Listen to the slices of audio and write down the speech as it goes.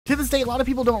To this day, a lot of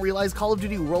people don't realize Call of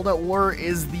Duty World at War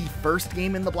is the first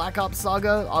game in the Black Ops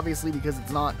saga, obviously because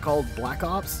it's not called Black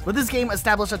Ops. But this game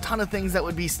established a ton of things that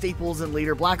would be staples in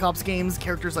later Black Ops games.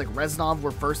 Characters like Reznov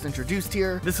were first introduced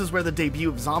here. This is where the debut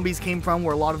of zombies came from,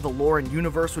 where a lot of the lore and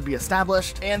universe would be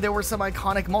established. And there were some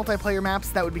iconic multiplayer maps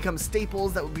that would become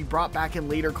staples that would be brought back in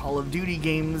later Call of Duty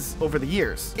games over the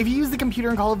years. If you use the computer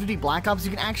in Call of Duty Black Ops,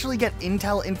 you can actually get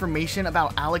intel information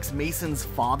about Alex Mason's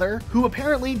father, who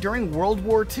apparently during World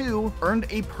War II earned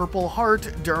a Purple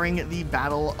Heart during the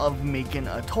Battle of Macon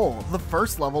Atoll, the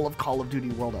first level of Call of Duty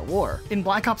World at War. In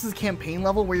Black Ops' campaign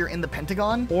level, where you're in the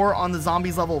Pentagon, or on the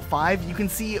Zombies level 5, you can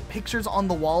see pictures on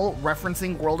the wall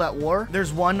referencing World at War.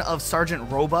 There's one of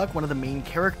Sergeant Roebuck, one of the main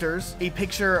characters, a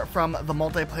picture from the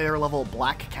multiplayer level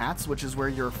Black Cats, which is where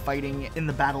you're fighting in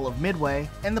the Battle of Midway,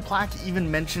 and the plaque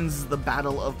even mentions the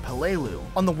Battle of Peleliu.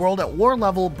 On the World at War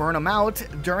level, Burn 'em Out,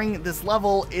 during this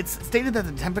level, it's stated that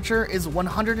the temperature is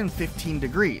 115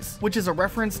 degrees, which is a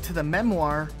reference to the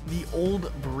memoir, The Old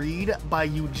Breed by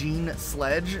Eugene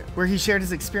Sledge, where he shared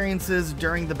his experiences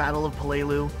during the Battle of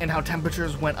Peleliu and how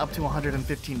temperatures went up to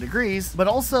 115 degrees. But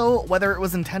also, whether it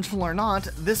was intentional or not,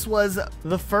 this was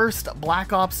the first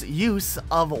Black Ops use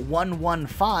of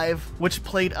 115, which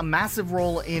played a massive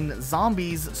role in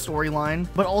Zombies storyline,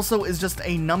 but also is just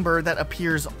a number that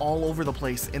appears all over the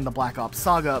place in the Black Ops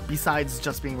saga, besides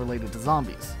just being related to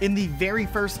zombies. In the very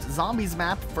first Zombies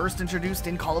map, first introduced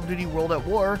in Call of Duty World at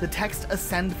War, the text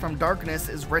Ascend from Darkness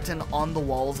is written on the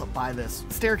walls by this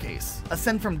staircase.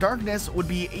 Ascend from Darkness would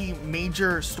be a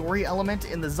major story element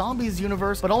in the Zombies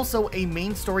universe, but also a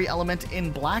main story element in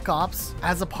Black Ops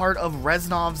as a part of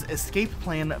Reznov's escape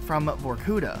plan from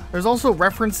Vorkuta. There's also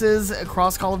references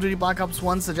across Call of Duty Black Ops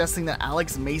 1 suggesting that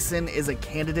Alex Mason is a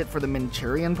candidate for the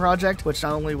Manchurian Project, which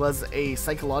not only was a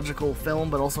psychological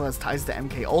film, but also has ties to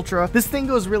MK Ultra. This thing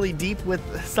goes really deep with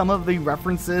some of the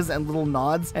references and little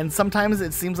nods, and sometimes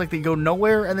it seems like they go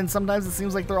nowhere, and then sometimes it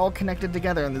seems like they're all connected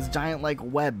together in this giant like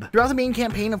web. Throughout the main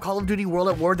campaign of Call of Duty World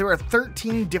at War, there are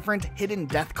 13 different hidden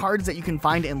death cards that you can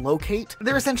find and locate.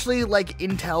 They're essentially like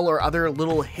intel or other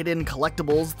little hidden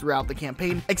collectibles throughout the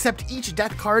campaign, except each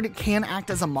death card can act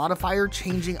as a modifier,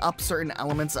 changing up certain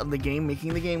elements of the game,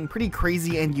 making the game pretty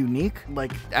crazy and unique,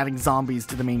 like adding zombies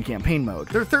to the main campaign mode.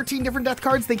 There are 13 different death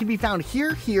cards. They can be found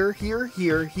here, here, here,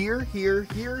 here, here,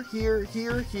 here, here,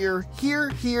 here, here, here,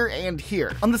 here, and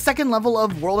here. On the second level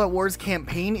of World at War's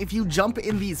campaign, if you jump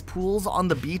in these pools on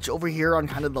the beach over here on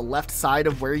kind of the left side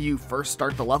of where you first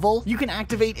start the level, you can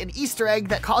activate an Easter egg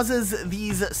that causes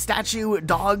these statue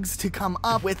dogs to come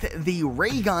up with the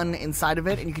ray gun inside of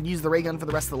it, and you can use the ray gun for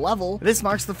the rest of the level. This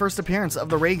marks the first appearance of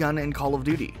the ray gun in Call of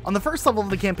Duty. On the first level of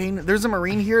the campaign, there's a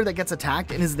Marine here that gets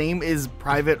attacked, and his name is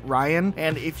Private Ryan,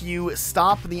 and if you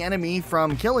stop the enemy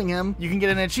from killing him, you can get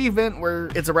an achievement where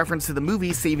it's a reference to the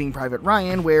movie Saving Private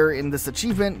Ryan, where in this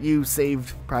achievement, you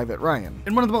saved Private Ryan.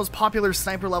 In one of the most popular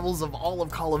sniper levels of all of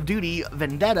Call of Duty,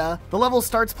 Vendetta, the level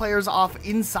starts players off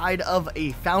inside of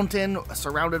a fountain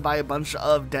surrounded by a bunch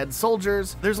of dead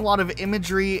soldiers. There's a lot of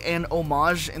imagery and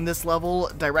homage in this level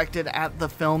directed at the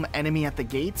film Enemy at the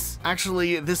Gates.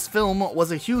 Actually, this film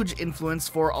was a huge influence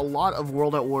for a lot of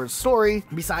World at War's story.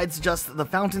 Besides just the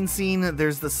fountain scene,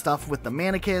 there's the stuff with the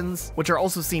mannequins, which are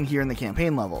also seen here in the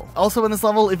campaign level. Also in this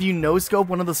level, if you no-scope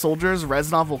one of the soldiers,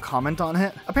 Reznov will comment on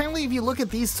it. Apparently, if you look at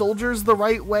these soldiers the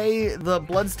right way, the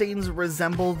bloodstains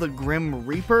resemble the Grim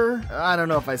Reaper. I don't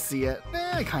know if I see it.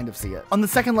 I kind of see it. On the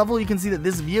second level, you can see that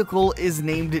this vehicle is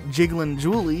named Jiggling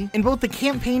Julie. In both the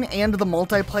campaign and the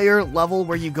multiplayer level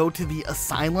where you go to the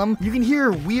asylum, you can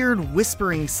hear weird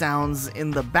whispering sounds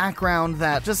in the background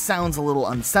that just sounds a little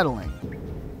unsettling.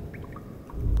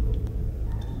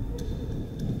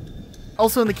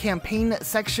 Also in the campaign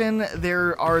section,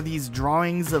 there are these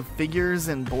drawings of figures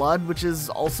and blood, which is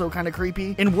also kind of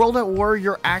creepy. In World at War,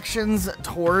 your actions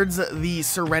towards the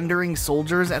surrendering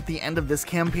soldiers at the end of this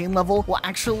campaign level will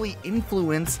actually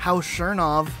influence how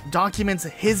Chernov documents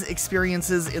his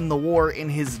experiences in the war in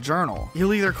his journal.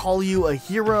 He'll either call you a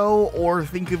hero or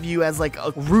think of you as like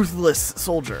a ruthless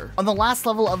soldier. On the last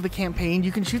level of the campaign,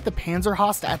 you can shoot the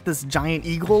Panzerhaust at this giant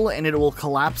eagle and it will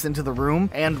collapse into the room,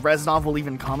 and Reznov will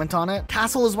even comment on it.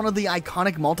 Castle is one of the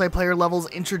iconic multiplayer levels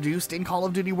introduced in Call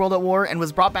of Duty World at War and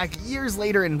was brought back years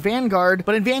later in Vanguard,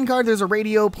 but in Vanguard there's a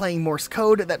radio playing Morse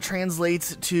code that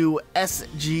translates to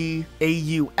SGAUS,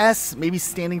 maybe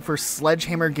standing for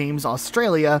Sledgehammer Games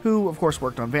Australia, who of course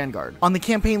worked on Vanguard. On the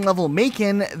campaign level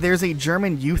Macon, there's a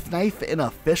German youth knife in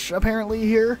a fish apparently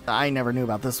here. I never knew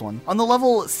about this one. On the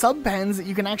level Subpens,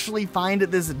 you can actually find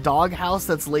this doghouse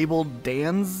that's labeled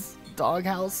Dan's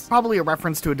doghouse. Probably a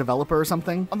reference to a developer or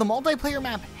something. On the multiplayer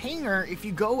map Hangar, if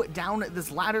you go down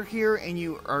this ladder here and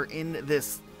you are in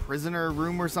this prisoner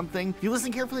room or something, if you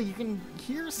listen carefully, you can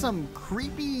hear some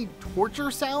creepy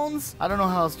torture sounds. I don't know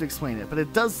how else to explain it, but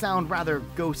it does sound rather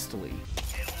ghostly.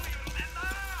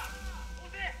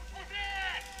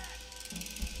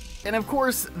 And of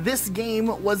course, this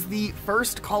game was the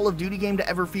first Call of Duty game to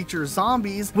ever feature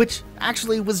zombies, which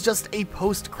actually was just a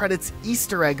post-credits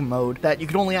Easter egg mode that you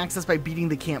could only access by beating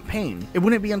the campaign. It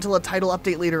wouldn't be until a title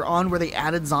update later on where they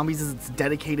added zombies as its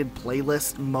dedicated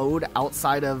playlist mode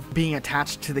outside of being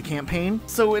attached to the campaign.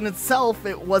 So in itself,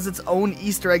 it was its own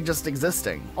Easter egg just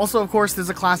existing. Also, of course,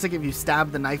 there's a classic: if you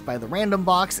stab the knife by the random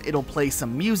box, it'll play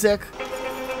some music.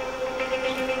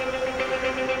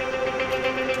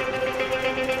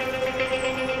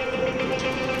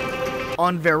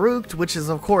 On Verrucht, which is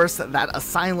of course that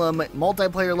asylum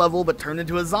multiplayer level but turned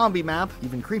into a zombie map,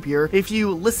 even creepier, if you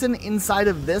listen inside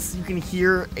of this, you can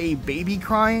hear a baby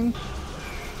crying.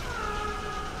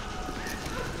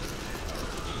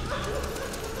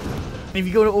 If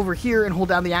you go to over here and hold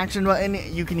down the action button,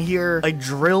 you can hear a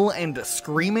drill and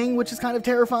screaming, which is kind of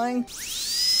terrifying.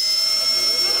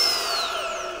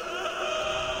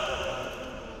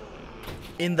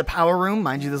 In the power room,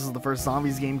 mind you, this is the first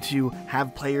zombies game to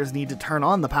have players need to turn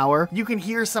on the power, you can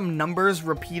hear some numbers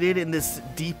repeated in this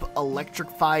deep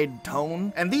electrified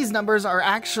tone. And these numbers are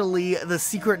actually the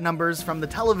secret numbers from the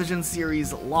television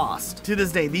series Lost. To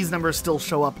this day, these numbers still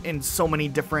show up in so many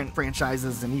different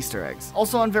franchises and Easter eggs.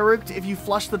 Also on Verrucht, if you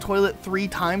flush the toilet 3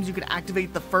 times, you can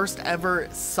activate the first ever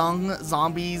sung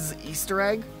zombies Easter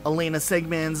egg, Elena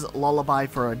Sigmund's Lullaby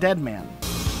for a Dead Man.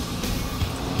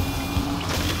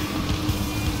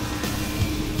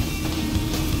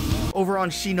 Over on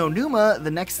Shinonuma, the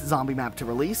next zombie map to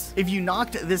release, if you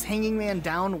knocked this hanging man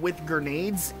down with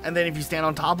grenades, and then if you stand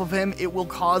on top of him, it will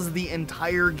cause the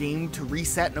entire game to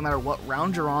reset no matter what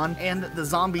round you're on, and the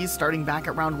zombies starting back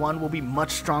at round 1 will be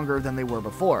much stronger than they were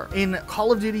before. In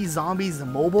Call of Duty Zombies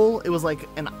Mobile, it was like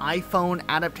an iPhone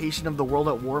adaptation of the World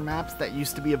at War maps that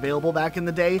used to be available back in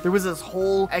the day. There was this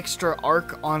whole extra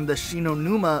arc on the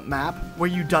Shinonuma map where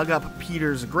you dug up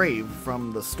Peter's grave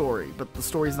from the story, but the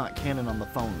story's not canon on the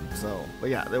phone. But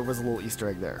yeah, there was a little Easter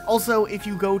egg there. Also, if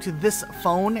you go to this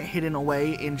phone hidden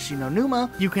away in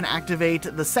Shinonuma, you can activate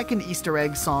the second Easter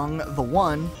egg song, The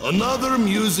One. Another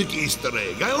music Easter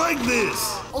egg. I like this.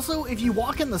 Also, if you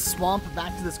walk in the swamp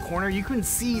back to this corner, you can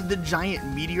see the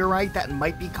giant meteorite that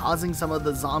might be causing some of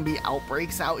the zombie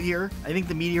outbreaks out here. I think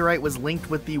the meteorite was linked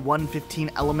with the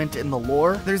 115 element in the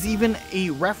lore. There's even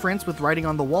a reference with writing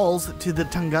on the walls to the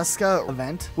Tunguska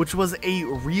event, which was a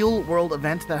real world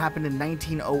event that happened in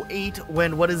 1908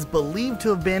 when what is believed to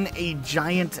have been a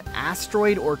giant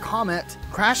asteroid or comet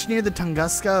crashed near the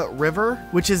Tunguska River,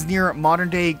 which is near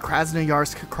modern-day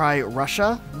Krasnoyarsk Krai,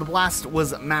 Russia. The blast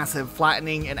was massive,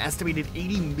 flattening an estimated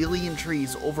 80 million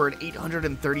trees over an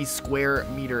 830 square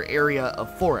meter area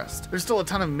of forest. There's still a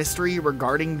ton of mystery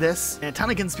regarding this, and a ton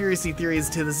of conspiracy theories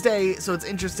to this day, so it's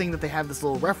interesting that they have this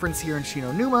little reference here in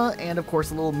Shinonuma, and of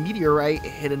course a little meteorite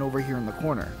hidden over here in the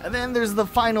corner. And then there's the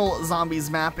final zombies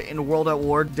map in World at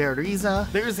War,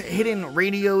 Deriza. There's hidden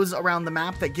radios around the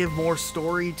map that give more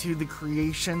story to the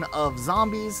creation of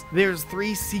zombies. There's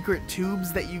 3 secret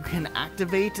tubes that you can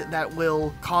activate that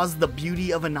will cause the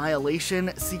Beauty of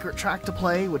Annihilation secret track to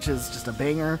play, which is just a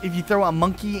banger. If you throw a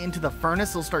monkey into the furnace,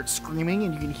 it'll start screaming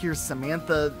and you can hear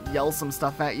Samantha yell some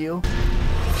stuff at you.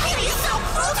 You're so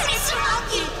cruel to Mr.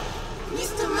 Monkey!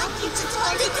 Mr. Monkey just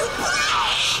wanted to play!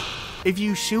 If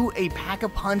you shoot a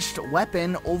pack-a-punched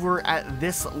weapon over at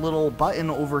this little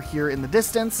button over here in the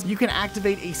distance, you can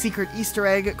activate a secret Easter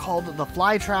egg called the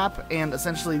Fly Trap, and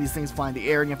essentially these things fly in the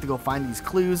air and you have to go find these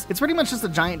clues. It's pretty much just a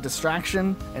giant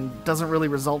distraction and doesn't really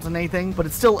result in anything, but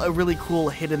it's still a really cool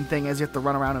hidden thing as you have to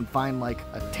run around and find like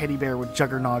a teddy bear with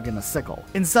Juggernog and a sickle.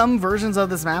 In some versions of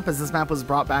this map, as this map was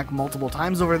brought back multiple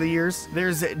times over the years,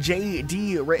 there's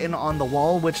JD written on the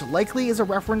wall, which likely is a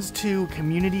reference to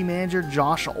community manager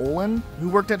Josh Olin, who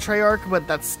worked at Treyarch, but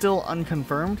that's still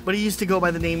unconfirmed. But he used to go by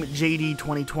the name JD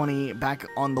 2020 back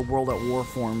on the World at War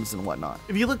forums and whatnot.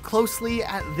 If you look closely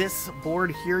at this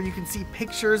board here, you can see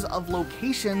pictures of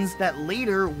locations that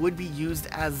later would be used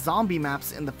as zombie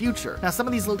maps in the future. Now, some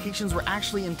of these locations were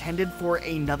actually intended for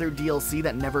another DLC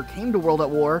that never came to World at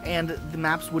War, and the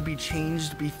maps would be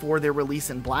changed before their release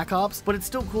in Black Ops, but it's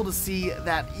still cool to see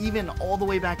that even all the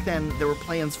way back then, there were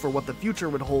plans for what the future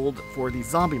would hold for these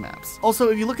zombie maps. Also,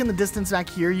 if you look in the distance back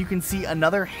here, you can see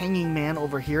another hanging man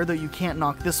over here, though you can't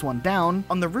knock this one down.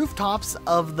 On the rooftops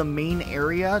of the main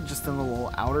area, just in the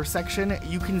little outer section,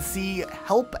 you can see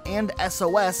help and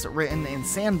SOS written in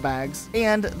sandbags,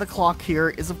 and the clock here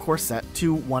is of course set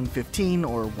to 1:15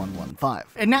 or 1:15.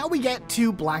 And now we get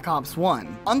to Black Ops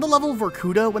 1. On the level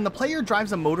Vorkuta, when the player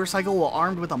drives a motorcycle while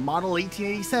armed with a Model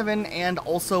 1887 and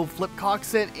also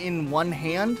flipcocks it in one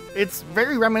hand, it's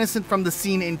very reminiscent from the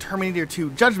scene in Terminator 2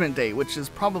 Judgment Day, which is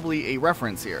probably a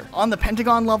reference here. On the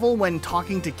Pentagon level, when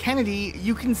talking to Kennedy,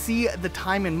 you can see the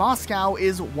time in Moscow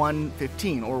is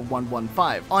 1:15 or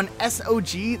 1:15. On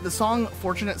SOG, the song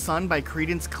Fortunate Son by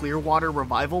Creedence Clearwater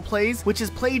Revival plays, which is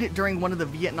played during one of the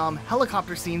Vietnam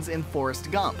helicopter scenes in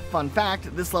Forrest Gump. Fun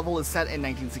fact, this level is set in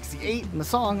 1968, and the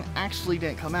song actually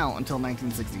didn't come out until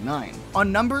 1969.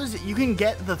 On numbers, you can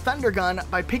get the Thunder Gun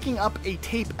by picking up a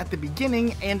tape at the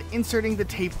beginning and inserting the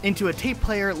tape into a tape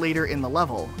player later in the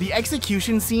level. The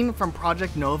execution scene from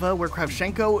Project Nova, where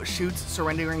Kravchenko shoots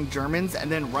surrendering Germans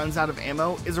and then runs out of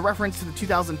ammo, is a reference to the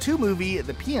 2002 movie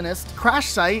The Pianist. Crash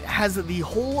Site has the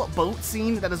whole boat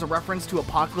scene that is a reference to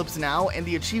Apocalypse Now, and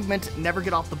the achievement Never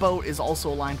Get Off the Boat is also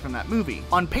a line from that movie.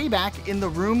 On Payback, in the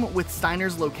room with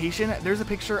Steiner's location, there's a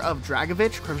picture of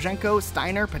Dragovich, Kravchenko,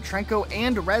 Steiner, Petrenko,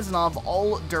 and Reznov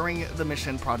all during the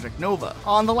mission Project Nova.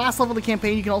 On the last level of the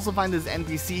campaign, you can also find this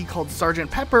NPC called Sgt.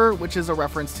 Pepper, which is a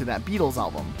reference to that Beatles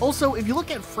album. Also, if you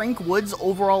look at Frank Wood's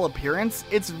overall appearance,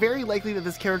 it's very likely that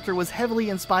this character was heavily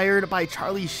inspired by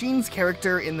Charlie Sheen's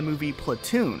character in the movie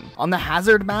Platoon. On the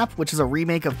Hazard map, which is a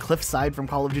remake of Cliffside from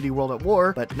Call of Duty World at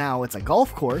War, but now it's a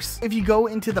golf course, if you go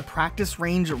into the practice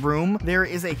range room, there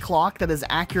is a clock that is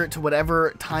accurate to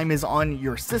whatever time is on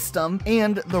your system,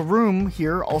 and the room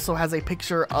here also has a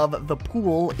picture of the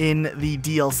pool in the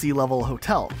DLC level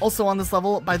hotel. Also on this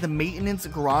level, by the maintenance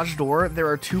garage door, there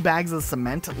are 2 bags of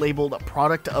cement labeled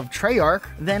Product of Treyarch.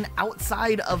 Then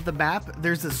outside of the map,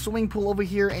 there's a swimming pool over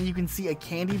here, and you can see a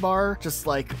candy bar just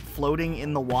like floating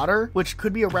in the water, which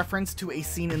could be a reference to a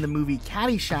scene in the movie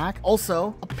Caddyshack.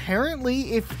 Also,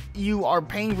 apparently, if you are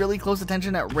paying really close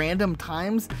attention at random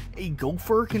times, a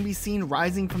gopher can be seen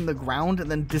rising from the ground and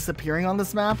then disappearing on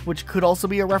this map, which could also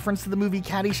be a reference to the movie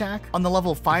Caddyshack. On the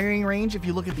level firing range, if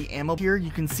you look at the ammo here,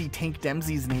 you can see Tank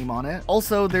Dempsey's name on it.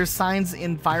 Also, there's signs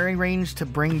in firing range to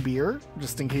bring beer,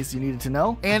 just in case you needed to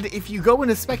know. And if you go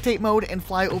into spectate mode and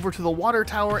fly over to the water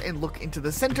tower and look into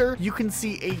the center, you can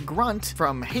see a grunt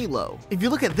from Halo. If you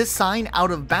look at this sign,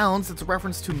 Out of Bounds, it's a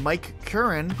reference to Mike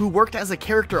Curran, who worked as a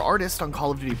character artist on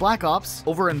Call of Duty Black Ops.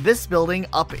 Over in this building,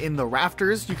 up in the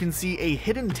rafters, you can see a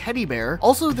hidden teddy bear.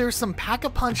 Also, there's some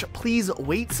Pack-a-Punch Please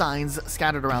Wait signs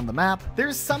scattered around the map.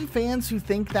 There's some fans who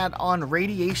think that on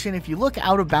Radiation, if you look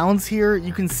out of bounds here,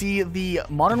 you can see the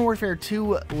Modern Warfare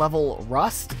 2 level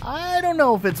Rust. I don't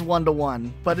know if it's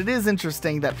 1-to-1, but it is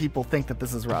interesting that people think that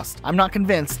this is Rust. I'm not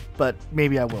convinced, but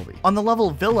maybe I will be. On the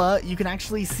level Villa, you can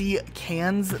actually see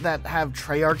cans that have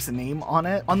Treyarch's name on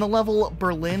it. On the level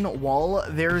Berlin Wall,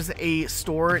 there's a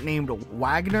store named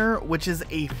Wagner, which is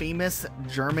a famous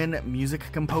German music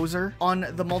composer. On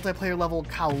the multiplayer level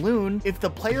Kowloon, if the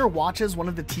player watches one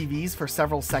of the TVs for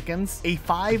several seconds, a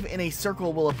 5 in a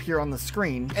circle will appear on the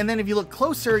screen. And then if you look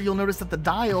closer, you'll notice that the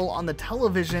dial on the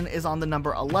television is on the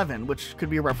number 11, which could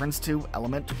be a reference to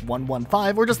Element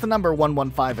 115, or just the number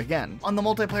 115 again. On the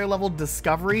multiplayer level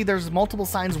Discovery, there's multiple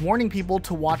signs warning people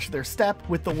to watch their step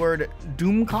with the word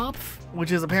Dummkopf,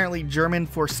 which is apparently German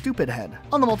for stupid head.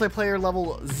 On the multiplayer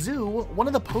level Zoo, one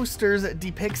of the posters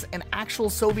depicts an actual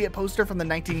Soviet poster from the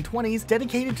 1920s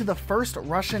dedicated to the first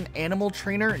Russian animal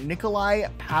trainer Nikolai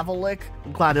Pavlik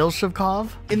Gladilshevkov.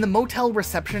 In the motel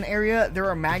reception area, there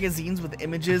are magazines with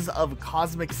images of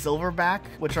Cosmic Silverback,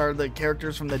 which are the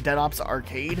characters from the Dead Ops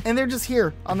arcade, and they're just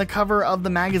here on the cover of the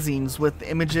magazines with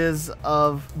images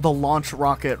of the launch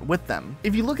rocket with them.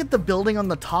 If you look at the building on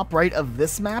the top right of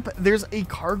this map, there's a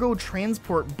cargo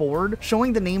transport board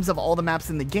showing the names of all the maps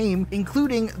in the game,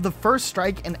 including the First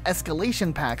Strike and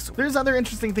Escalation packs. There's other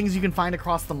interesting things you can find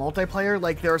across the multiplayer,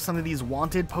 like there are some of these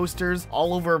wanted posters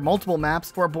all over multiple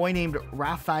maps for a boy named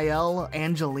Raphael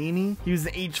Angelini. He was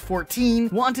age 14,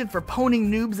 wanted for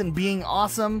poning noobs and being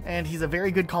awesome, and he's a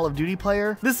very good Call of Duty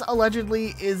player. This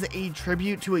allegedly is a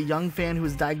tribute to a young fan who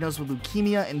was diagnosed with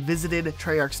leukemia and visited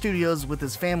Treyarch Studios with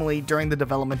his family during the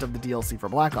development of the DLC for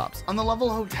Black Ops. On the level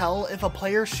Hotel, if a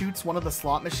player shoots one of the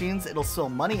slot machines, it'll spill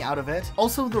money out of it.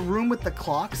 Also, the room with the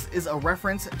clocks is a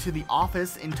reference to the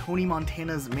office in Tony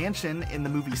Montana's mansion in the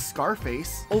movie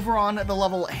Scarface. Over on the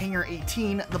level Hangar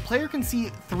 18, the player can see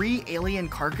 3 alien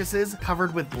carcasses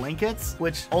covered with blankets,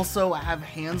 which also have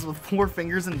hands with 4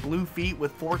 fingers and blue feet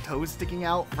with 4 toes sticking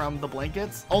out from the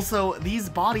blankets. Also, these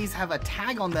bodies have a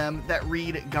tag on them them that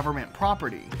read government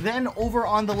property. Then over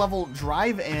on the level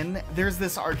Drive-In, there's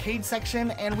this arcade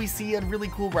section, and we see a really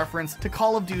cool reference to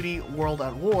Call of Duty World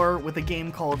at War with a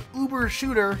game called Uber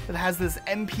Shooter that has this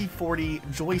MP40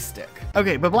 joystick.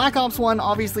 Okay, but Black Ops 1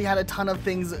 obviously had a ton of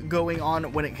things going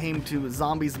on when it came to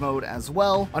zombies mode as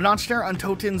well. On Notchner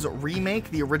Untoten's remake,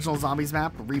 the original zombies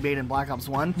map remade in Black Ops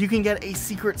 1, you can get a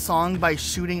secret song by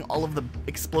shooting all of the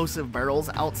explosive barrels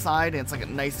outside, and it's like a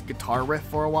nice guitar riff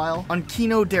for a while. On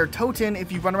Kino der Toten,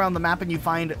 if you run around the map and you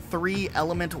find 3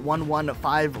 element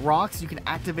 115 rocks, you can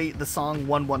activate the song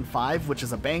 115, which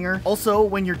is a banger. Also,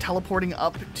 when you're teleporting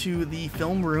up to the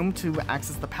film room to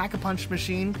access the Pack-a-Punch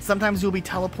machine, sometimes you'll be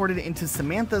teleported into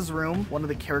Samantha's room, one of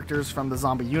the characters from the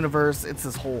zombie universe. It's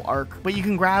this whole arc. But you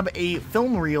can grab a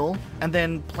film reel and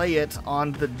then play it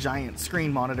on the giant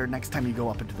screen monitor next time you go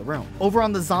up into the room. Over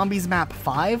on the Zombies map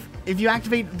 5, if you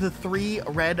activate the 3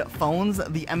 red phones,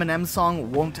 the Eminem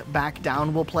song Won't Back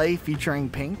Down will play, featuring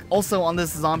Pink. Also on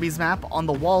this Zombies map, on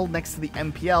the wall next to the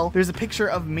MPL, there's a picture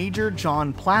of Major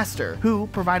John Plaster, who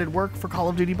provided work for Call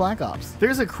of Duty Black Ops.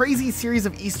 There's a crazy series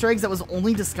of Easter eggs that was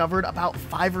only discovered about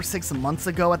 5 or 6 months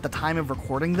ago at the time of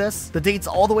recording this. The dates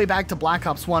all the way back to Black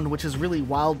Ops 1, which is really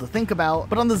wild to think about.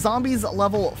 But on the Zombies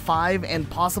level 5, and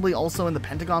possibly also in the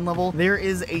Pentagon level, there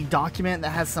is a document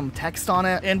that has some text on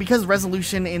it, and because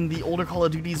resolution in the older Call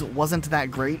of Duties wasn't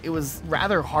that great, it was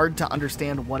rather hard to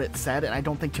understand what it said, and I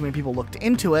don't think too many people looked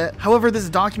into it. However, this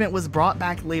document was brought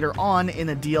back later on in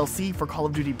a DLC for Call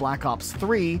of Duty Black Ops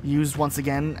 3, used once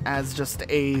again as just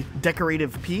a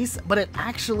decorative piece, but it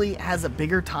actually has a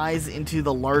bigger ties into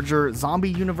the larger zombie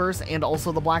universe and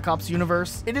also the Black Ops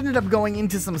universe. It ended up going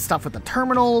into some stuff with the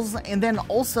terminals, and then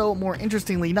also, more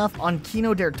interestingly enough, on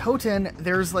Kino der Toten,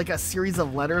 there's like a series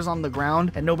of letters on the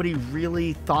ground, and nobody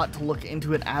really thought to look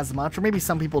into it as much, or maybe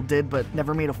some people did but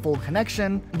never made a full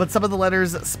connection. But some of the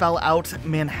letters spell out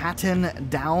Manhattan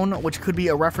Down, which could be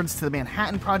a reference to the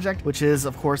Manhattan Project, which is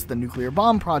of course the nuclear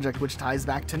bomb project, which ties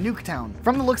back to Nuketown.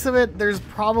 From the looks of it, there's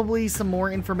probably some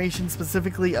more information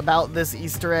specifically about this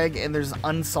Easter egg, and there's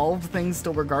unsolved things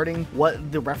still regarding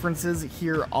what the references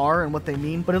here are and what they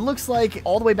mean. But it looks like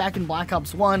all the way back in Black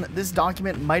Ops 1, this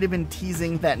document might have been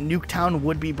teasing that Nuketown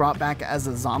would be brought back as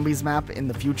a zombies map in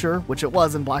the future, which it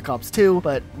was in Black Ops 2,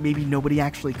 but maybe nobody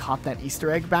actually caught that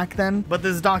Easter egg back then. But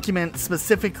this document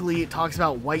specifically talks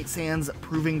about White Sands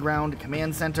Proving Ground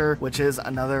Command Center, which is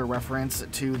another reference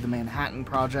to the Manhattan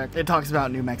Project. It talks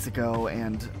about New Mexico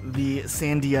and the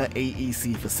Sandia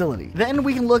AEC facility. Then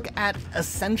we can look at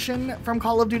Ascension from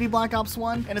Call of Duty Black Ops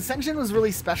 1, and Ascension was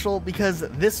really special because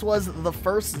this was the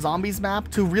first zombies map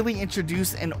to really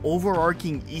introduce an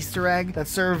overarching Easter egg that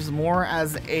serves more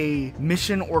as a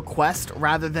mission or quest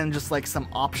rather than just like some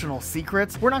optional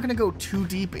secrets. We're not going to go too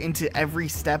deep into every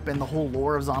step and the whole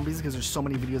lore of zombies because there's so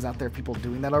many videos out there of people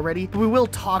doing that already, but we will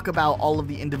talk about all of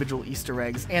the individual Easter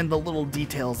eggs and the little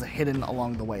details hidden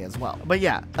along the way as well. But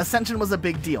yeah, Ascension was a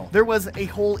big deal. There was a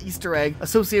whole Easter egg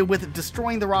associated with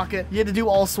destroying the rocket. You had to do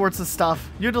all sorts of stuff.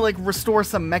 You had to like restore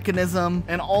some mechanism,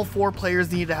 and all 4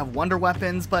 players needed to have wonder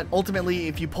weapons, but ultimately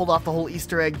if you pulled off the whole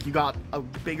Easter egg, you got a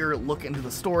bigger look into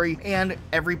the story, and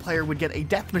every player would get a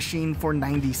death machine for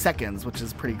 90 seconds, which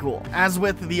is pretty cool. As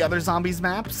with the other zombies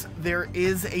maps, there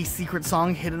is a secret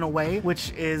song hidden away,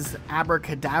 which is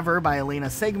Abracadaver by Elena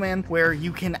Segman, where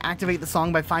you can activate the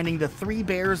song by finding the 3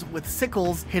 bears with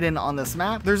sickles hidden on this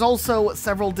map. There's also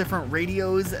several different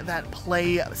radios that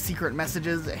play secret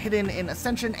messages hidden in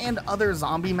Ascension and other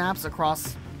zombie maps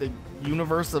across the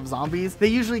universe of zombies. They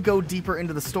usually go deeper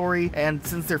into the story, and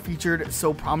since they're featured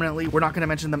so prominently, we're not going to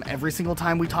mention them every single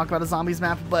time we talk about a zombies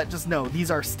map, but just know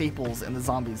these are staples in the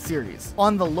zombies series.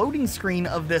 On the loading screen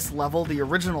of this level, the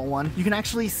original one, you can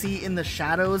actually see in the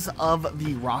shadows of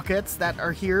the rockets that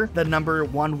are here, the number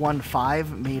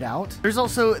 115 made out. There's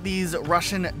also these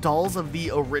Russian dolls of the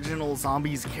original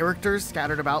zombies characters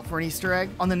scattered about for an Easter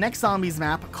egg. On the next zombies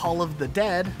map, Call of the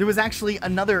Dead, there was actually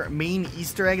another main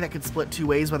Easter egg that could split 2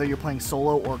 ways, whether you're playing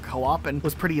solo or co-op, and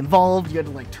was pretty involved. You had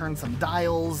to like turn some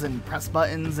dials and press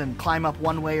buttons and climb up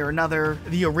one way or another.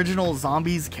 The original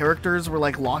zombies characters were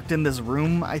like locked in this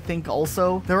room, I think.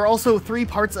 Also, there are also 3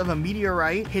 parts of a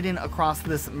meteorite hidden across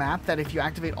this map that if you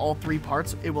activate all 3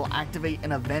 parts, it will activate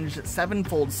an Avenged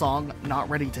Sevenfold song, Not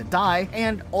Ready to Die,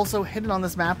 and also hidden on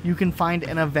this map, you can find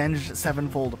an Avenged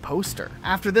Sevenfold poster.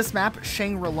 After this map,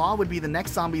 Shangri-La would be the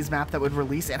next zombies map that would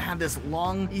release and have this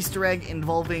long Easter egg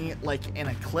involving like an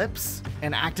eclipse maps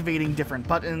and activating different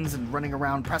buttons and running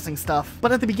around pressing stuff.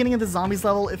 But at the beginning of the zombies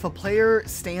level, if a player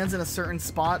stands in a certain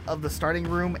spot of the starting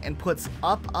room and puts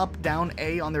up, up, down,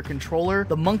 A on their controller,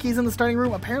 the monkeys in the starting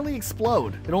room apparently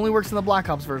explode. It only works in the Black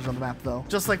Ops version of the map though.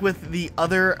 Just like with the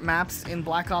other maps in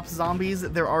Black Ops Zombies,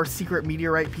 there are secret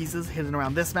meteorite pieces hidden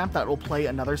around this map that will play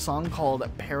another song called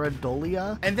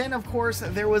Paradolia. And then of course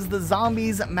there was the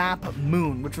Zombies map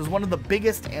Moon, which was one of the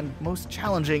biggest and most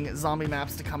challenging zombie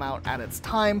maps to come out at its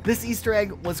time. This Easter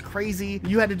egg was crazy.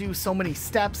 You had to do so many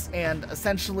steps, and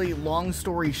essentially, long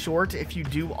story short, if you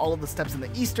do all of the steps in the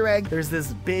Easter egg, there's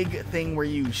this big thing where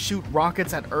you shoot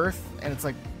rockets at Earth, and it's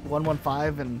like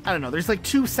 115, and I don't know, there's like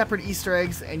 2 separate Easter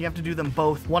eggs and you have to do them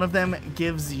both. One of them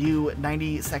gives you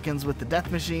 90 seconds with the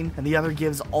death machine, and the other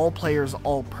gives all players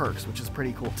all perks, which is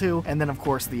pretty cool too. And then of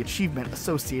course the achievement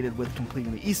associated with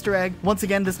completing the Easter egg. Once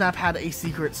again, this map had a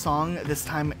secret song. This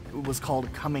time it was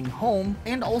called Coming Home.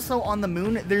 And also on the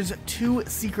Moon, there's 2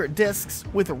 secret discs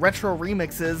with retro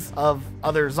remixes of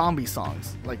other zombie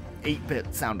songs, like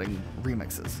 8-bit sounding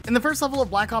remixes. In the first level of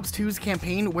Black Ops 2's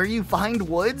campaign, where you find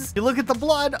woods, you look at the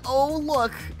blood. Oh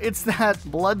look, it's that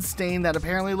blood stain that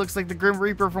apparently looks like the Grim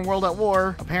Reaper from World at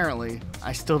War. Apparently.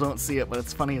 I still don't see it, but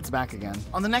it's funny it's back again.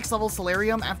 On the next level,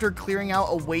 Solarium, after clearing out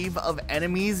a wave of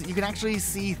enemies, you can actually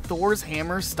see Thor's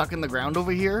hammer stuck in the ground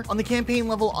over here. On the campaign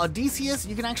level Odysseus,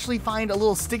 you can actually find a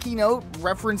little sticky note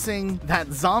referencing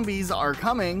that zombies are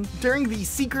coming. During the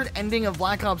secret ending of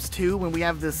Black Ops 2, when we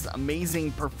have this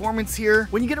amazing performance here,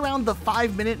 when you get around the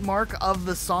 5-minute mark of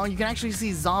the song, you can actually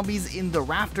see zombies in the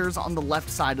rafters on the left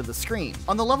side of the screen.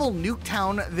 On the level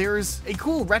Nuketown, there's a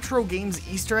cool retro games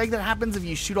Easter egg that happens if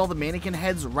you shoot all the mannequin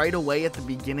heads right away at the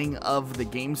beginning of the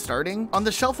game starting. On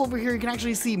the shelf over here, you can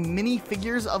actually see mini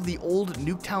figures of the old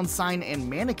Nuketown sign and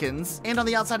mannequins. And on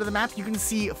the outside of the map, you can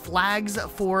see flags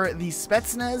for the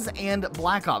Spetsnaz and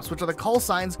Black Ops, which are the call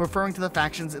signs referring to the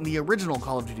factions in the original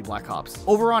Call of Duty Black Ops.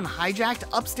 Over on Hijacked,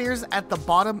 upstairs at the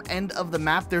bottom end of the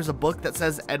map, there's a book that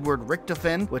says Edward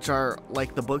Richtofen, which are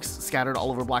like the books scattered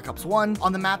all over Black Ops 1.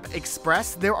 On the map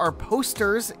Express, there are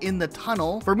posters in the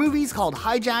tunnel for movies called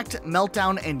Hijacked,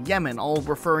 Meltdown, and Yemen, all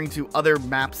referring to other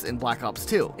maps in Black Ops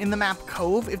 2. In the map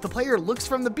Cove, if the player looks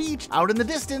from the beach, out in the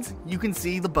distance, you can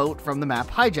see the boat from the map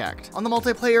Hijacked. On the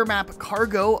multiplayer map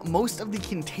Cargo, most of the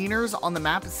containers on the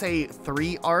map say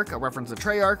 3-Arc, a reference to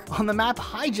Treyarch. On the map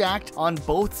Hijacked, on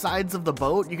both sides of the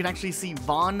boat, you can actually see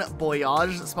Von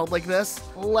Voyage, spelled like this,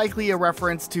 likely a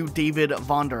reference to David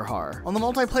Vonderhaar. On the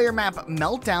multiplayer map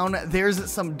Meltdown,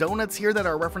 there's some donuts here that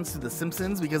are a reference to The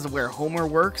Simpsons because of where Homer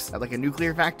works at like a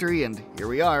nuclear factory, and here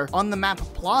we are. On the map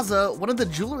Plaza, one of the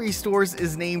jewelry stores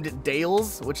is named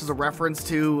Dale's, which is a reference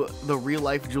to the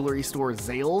real-life jewelry store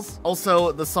Zales.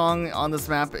 Also, the song on this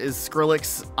map is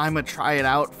Skrillex' I'ma Try It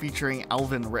Out featuring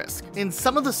Alvin Risk. In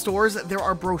some of the stores, there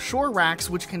are brochure racks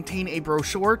which contain a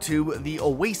brochure to the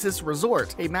Oasis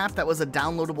Resort, a map that was a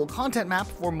downloadable content map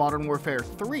for Modern Warfare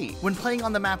 3. When playing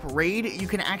on the map Raid, you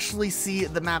can actually see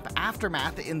the map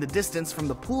Aftermath in the distance from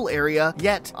the pool area,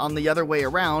 yet on the other way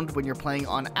around, when you're playing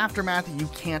on Aftermath, you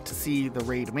can't see the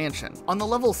Raid mansion. On the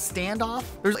level Standoff,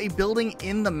 there's a building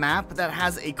in the map that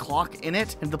has a clock in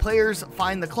it, and the players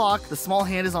find the clock. The small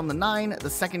hand is on the 9, the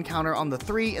second counter on the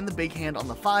 3, and the big hand on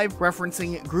the 5,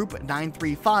 referencing Group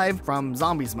 935 from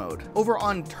Zombies mode. Over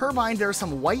on Turbine, there are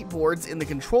some whiteboards in the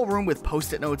control room with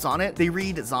post-it notes on it. They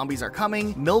read Zombies Are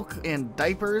Coming, Milk and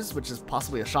Diapers, which is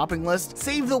possibly a shopping list,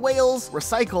 Save the Whales,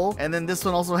 Recycle, and then this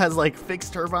one also has like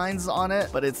fixed turbines on it,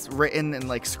 but it's written and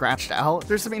like scratched out.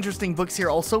 There's some interesting books here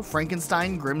also,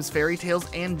 Frankenstein, Grimm's Fairy Tales,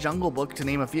 and Jungle Book to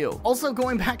name a few. Also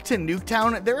going back to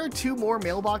Nuketown, there are 2 more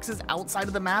mailboxes outside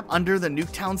of the map under the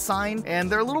Nuketown sign, and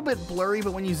they're a little bit blurry,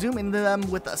 but when you zoom into them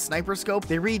with a sniper scope,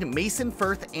 they read Mason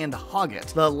Firth and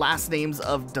Hoggett, the last names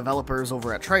of developers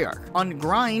over at Treyarch. On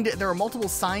Grind, there are multiple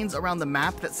signs around the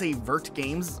map that say Vert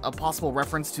Games, a possible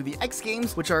reference to the X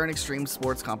Games, which are an extreme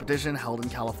sports competition held in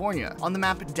California. On the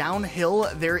map Downhill,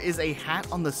 there is a hat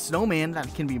on the snowman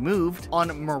that can be moved. On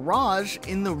Mirage,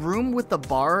 in the room with the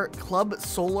bar, Club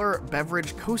Solar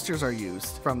beverage coasters are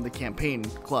used from the campaign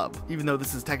club, even though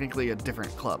this is technically a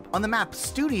different club. On the map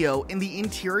Studio, in the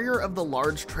interior of the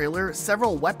large trailer,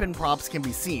 several weapon props can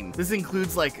be seen. This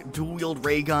includes like dual-wield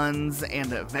ray guns and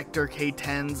Vector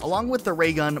K-10s, along with the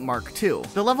ray gun Mark II.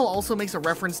 The level also makes a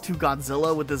reference to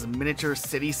Godzilla with this miniature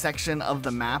city section of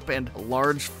the map and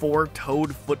large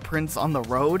 4-toed footprints on the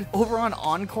road. Over on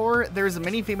Encore, there's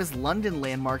many famous London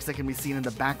landmarks that can be seen in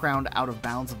the background out of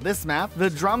bounds sounds of this map. The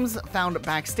drums found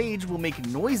backstage will make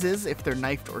noises if they're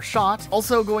knifed or shot.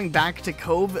 Also, going back to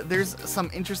Cove, there's some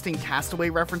interesting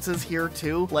Castaway references here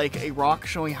too, like a rock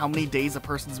showing how many days a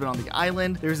person's been on the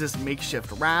island. There's this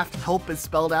makeshift raft. Help is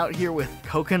spelled out here with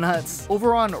coconuts.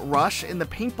 Over on Rush, in the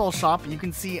paintball shop, you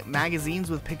can see magazines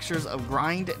with pictures of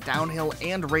Grind, Downhill,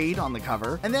 and Raid on the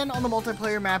cover. And then on the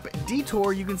multiplayer map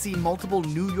Detour, you can see multiple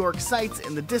New York sites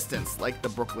in the distance, like the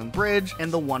Brooklyn Bridge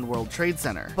and the One World Trade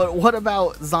Center. But what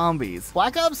about zombies?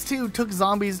 Black Ops 2 took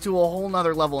zombies to a whole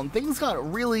nother level, and things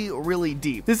got really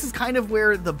deep. This is kind of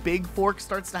where the big fork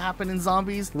starts to happen in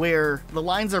zombies, where the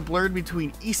lines are blurred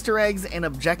between Easter eggs and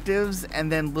objectives,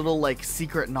 and then little like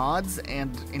secret nods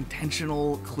and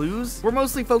intentional clues. We're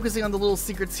mostly focusing on the little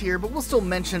secrets here, but we'll still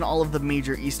mention all of the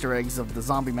major Easter eggs of the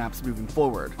zombie maps moving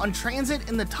forward. On Transit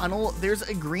in the tunnel, there's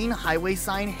a green highway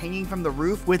sign hanging from the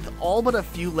roof with all but a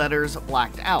few letters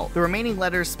blacked out. The remaining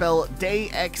letters spell Day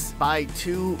X by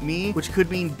to me, which could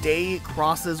mean day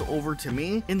crosses over to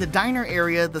me. In the diner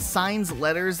area, the sign's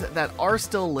letters that are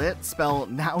still lit spell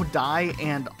now die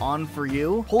and on for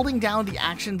you. Holding down the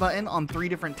action button on 3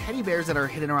 different teddy bears that are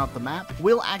hidden around the map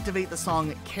will activate the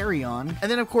song Carry On.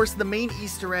 And then of course the main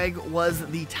Easter egg was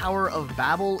the Tower of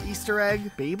Babel Easter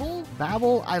egg. Babel?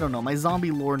 Babel? I don't know. My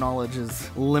zombie lore knowledge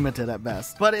is limited at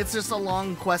best. But it's just a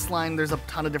long quest line. There's a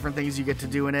ton of different things you get to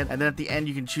do in it. And then at the end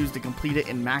you can choose to complete it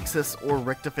in Maxis or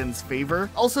Richtofon's favor.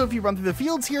 Also, if you run through the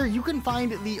fields here, you can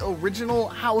find the original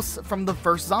house from the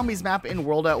first Zombies map in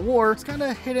World at War. It's kind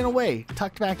of hidden away,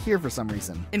 tucked back here for some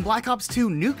reason. In Black Ops 2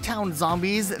 Nuketown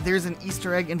Zombies, there's an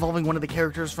Easter egg involving one of the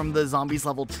characters from the Zombies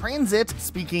level Transit,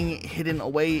 speaking hidden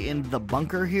away in the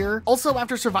bunker here. Also,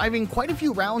 after surviving quite a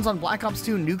few rounds on Black Ops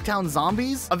 2 Nuketown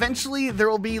Zombies, eventually there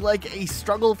will be like a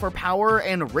struggle for power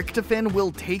and Richtofon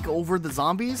will take over the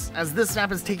zombies, as this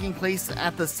map is taking place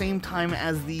at the same time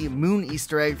as the Moon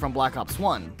Easter egg from Black Ops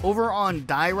 1. Over on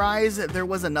Die Rise, there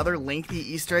was another lengthy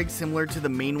Easter egg similar to the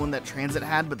main one that Transit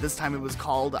had, but this time it was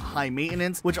called High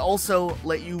Maintenance, which also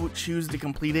let you choose to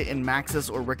complete it in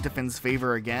Maxis or Richtofon's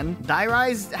favor again. Die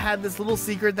Rise had this little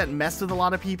secret that messed with a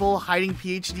lot of people, hiding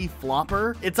PhD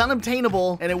Flopper. It's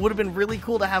unobtainable, and it would have been really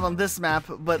cool to have on this map,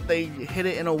 but they hid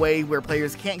it in a way where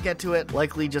players can't get to it,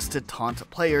 likely just to taunt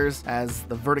players, as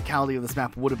the verticality of this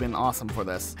map would have been awesome for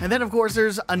this. And then of course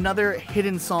there's another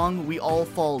hidden song, We All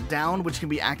Fall Down, which can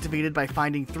be activated by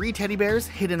finding 3 teddy bears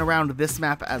hidden around this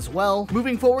map as well.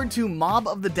 Moving forward to Mob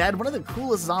of the Dead, one of the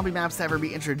coolest zombie maps to ever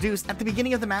be introduced. At the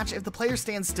beginning of the match, if the player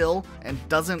stands still and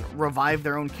doesn't revive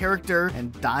their own character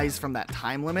and dies from that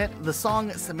time limit, the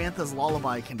song Samantha's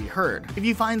Lullaby can be heard. If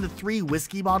you find the 3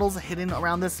 whiskey bottles hidden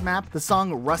around this map, the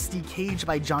song Rusty Cage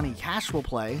by Johnny Cash will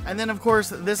play. And then of course,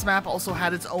 this map also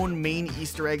had its own main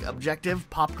Easter egg objective,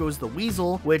 Pop Goes the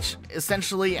Weasel, which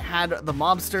essentially had the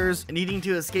mobsters needing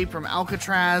to escape from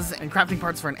Alcatraz and crafting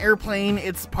parts for an airplane.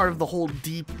 It's part of the whole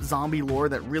deep zombie lore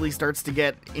that really starts to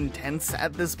get intense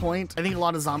at this point. I think a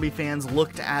lot of zombie fans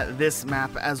looked at this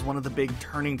map as one of the big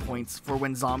turning points for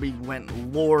when zombie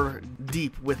went lore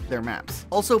deep with their maps.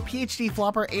 Also, PhD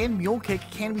Flopper and Mule Kick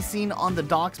can be seen on the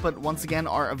docks, but once again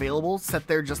are available, set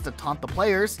there just to taunt the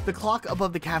players. The clock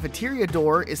above the cafeteria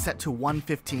door is set to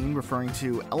 115, referring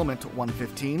to Element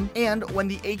 115, and when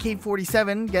the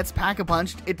AK-47 gets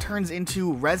pack-a-punched, it turns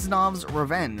into Reznov's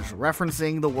Revenge,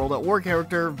 referencing the World at War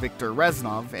character Viktor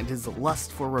Reznov and his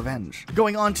lust for revenge.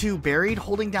 Going on to Buried,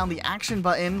 holding down the action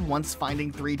button once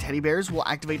finding 3 teddy bears will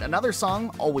activate another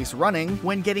song, Always Running,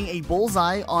 when getting a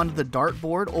bullseye on the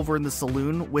dartboard over in the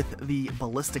saloon with the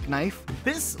ballistic knife.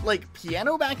 This like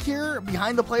piano back here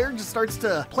behind the player just starts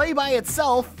to play by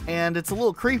itself, and it's a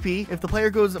little creepy. If the player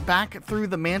goes back through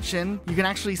the mansion, you can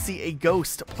actually see a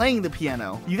ghost playing the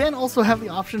piano. You then also have the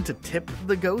option to tip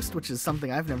the ghost, which is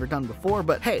something I've never done before,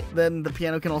 but hey, then the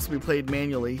piano can also be played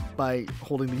manually by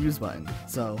holding the use button.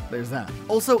 So there's that.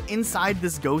 Also, inside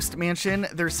this ghost mansion,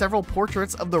 there's several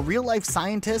portraits of the real-life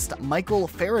scientist Michael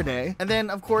Faraday. And then,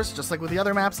 of course, just like with the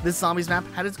other maps, this Zombies map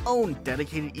had its own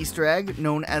dedicated Easter egg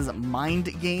known as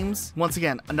Mind Games. Once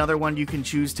again, another one you can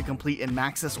choose to complete in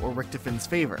Maxis or Richtofon's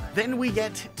favor. Then we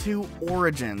get to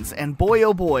Origins, and boy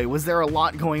oh boy, was there a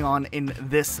lot going on in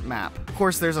this map. Of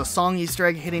course, there's a song Easter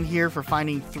egg hidden here for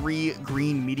finding 3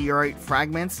 green meteorite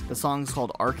fragments. The song's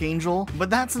called Archangel, but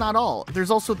that's not all.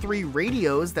 There's also 3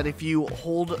 radios that if you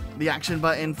hold the action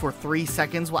button for 3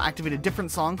 seconds will activate a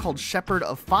different song called Shepherd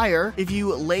of Fire. If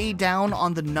you lay down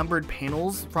on the numbered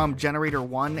panels from Generator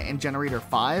 1 and Generator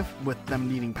 5, with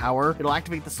them needing power, it'll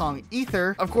activate the song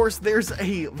Ether. Of course, there's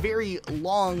a very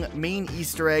long main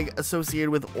Easter egg associated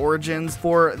with Origins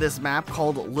for this map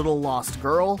called Little Lost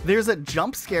Girl. There's a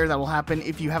jump scare that will happen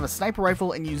if you have a sniper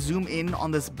rifle and you zoom in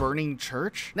on this burning church.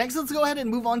 March. Next, let's go ahead and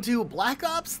move on to Black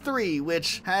Ops 3,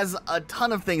 which has a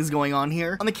ton of things going on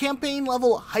here. On the campaign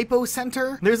level Hypo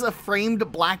Center, there's a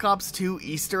framed Black Ops 2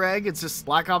 Easter egg. It's just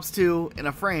Black Ops 2 in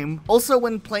a frame. Also,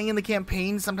 when playing in the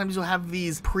campaign, sometimes you'll have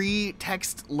these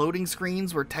pre-text loading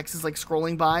screens where text is like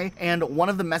scrolling by, and one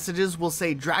of the messages will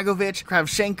say Dragovich,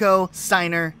 Kravchenko,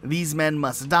 Steiner, these men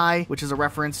must die, which is a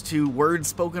reference to words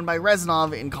spoken by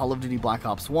Reznov in Call of Duty Black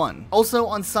Ops 1. Also,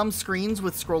 on some screens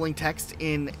with scrolling text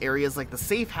in areas like the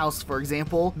safe house, for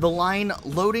example, the line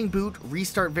loading boot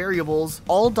restart variables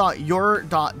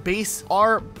all.your.base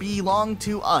are belong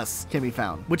to us can be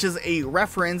found, which is a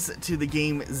reference to the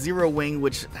game Zero Wing,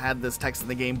 which had this text in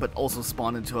the game but also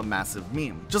spawned into a massive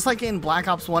meme. Just like in Black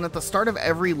Ops 1, at the start of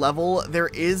every level there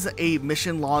is a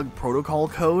mission log protocol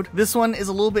code. This one is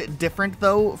a little bit different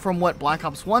though from what Black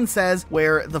Ops 1 says,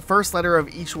 where the first letter of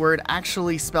each word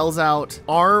actually spells out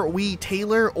 "Are we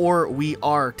Taylor?" or "We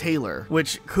are Taylor,"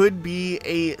 which could be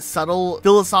a subtle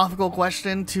philosophical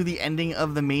question to the ending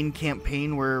of the main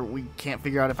campaign where we can't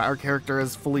figure out if our character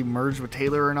is fully merged with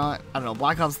Taylor or not. I don't know,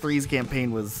 Black Ops 3's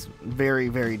campaign was very,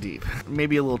 very deep.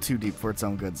 Maybe a little too deep for its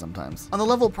own good sometimes. On the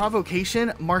level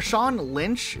Provocation, Marshawn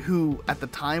Lynch, who at the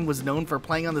time was known for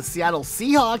playing on the Seattle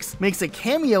Seahawks, makes a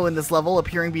cameo in this level,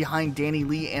 appearing behind Danny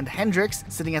Lee and Hendrix,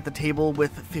 sitting at the table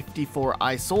with 54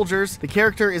 eye soldiers. The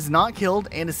character is not killed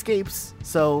and escapes,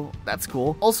 so that's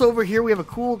cool. Also over here we have a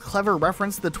cool, clever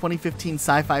reference to the 2015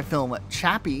 sci-fi film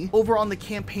Chappie. Over on the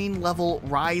campaign level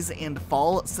Rise and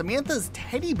Fall, Samantha's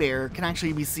teddy bear can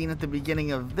actually be seen at the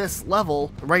beginning of this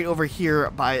level, right over here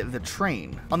by the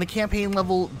train. On the campaign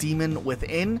level Demon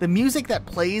Within, the music that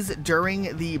plays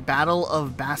during the Battle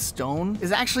of Bastogne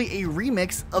is actually a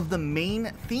remix of the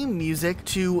main theme music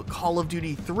to Call of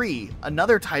Duty 3,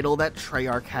 another title that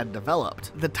Treyarch had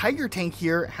developed. The Tiger tank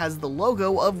here has the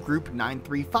logo of Group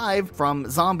 935 from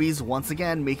Zombies, once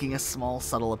again making a small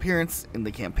subtle appearance in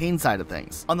the campaign side of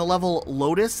things. On the level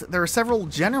Lotus, there are several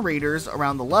generators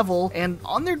around the level, and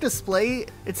on their display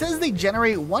it says they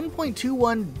generate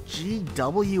 1.21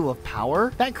 GW of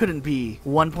power. That couldn't be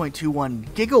 1.21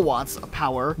 gigawatts of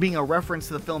power, being a reference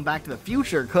to the film Back to the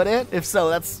Future, could it? If so,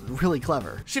 that's really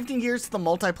clever. Shifting gears to the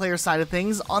multiplayer side of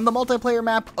things, on the multiplayer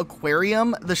map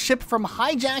Aquarium, the ship from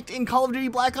Hijacked in Call of Duty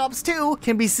Black Ops 2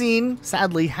 can be seen,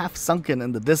 sadly half sunken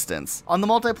in the distance. On the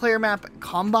multiplayer map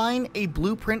Combine, a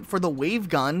blueprint for the wave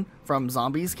gun from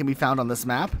Zombies can be found on this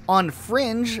map. On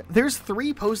Fringe, there's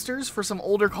 3 posters for some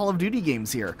older Call of Duty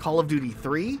games here: Call of Duty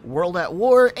 3, World at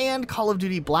War, and Call of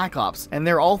Duty Black Ops, and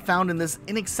they're all found in this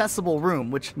inaccessible room,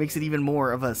 which makes it even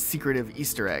more of a secretive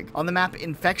Easter egg. On the map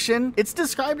Infection, it's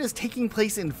described as taking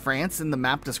place in France in the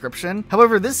map description.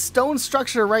 However, this stone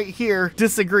structure right here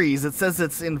disagrees. It says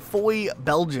it's in Foy,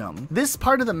 Belgium. This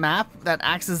part of the map that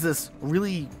acts as this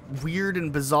really weird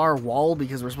and bizarre wall,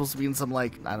 because we're supposed to be in some,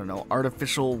 like, I don't know,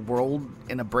 artificial world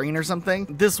in a brain or something.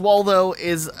 This wall though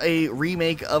is a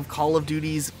remake of Call of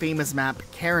Duty's famous map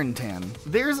Carentan.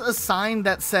 There's a sign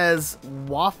that says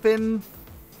Waffen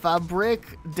Fabrik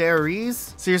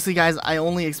Deris. Seriously guys, I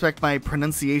only expect my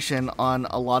pronunciation on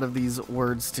a lot of these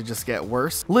words to just get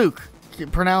worse. Luke,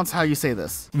 pronounce how you say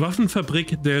this.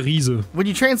 Waffenfabrik der Riese. When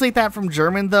you translate that from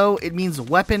German though, it means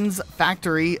Weapons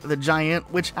Factory the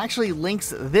Giant, which actually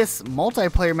links this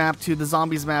multiplayer map to the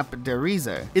Zombies map Der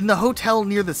Riese. In the hotel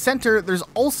near the center, there's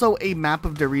also a map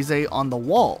of Der Riese on the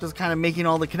wall, just kind of making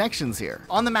all the connections here.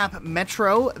 On the map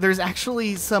Metro, there's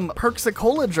actually some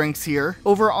Perks-a-Cola drinks here.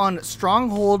 Over on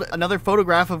Stronghold, another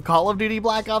photograph of Call of Duty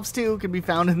Black Ops 2 can be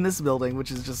found in this building, which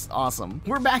is just awesome.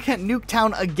 We're back at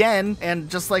Nuketown again, and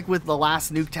just like with the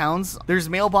last Nuketowns, there's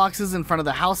mailboxes in front of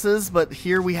the houses, but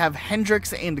here we have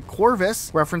Hendrix and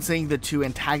Corvus, referencing the 2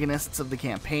 antagonists of the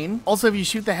campaign. Also, if you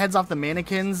shoot the heads off the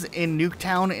mannequins in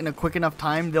Nuketown in a quick enough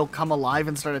time, they'll come alive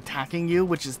and start attacking you,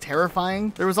 which is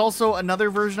terrifying. There was also another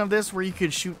version of this where you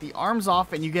could shoot the arms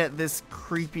off and you get this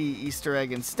creepy Easter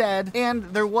egg instead. And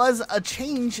there was a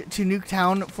change to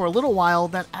Nuketown for a little while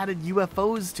that added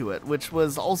UFOs to it, which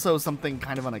was also something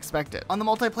kind of unexpected. On the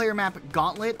multiplayer map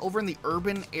Gauntlet, over in the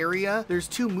urban area, there's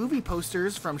 2 movie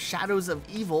posters from Shadows of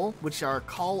Evil, which are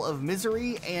Call of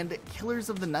Misery and Killers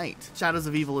of the Night. Shadows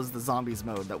of Evil is the Zombies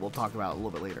mode that we'll talk about a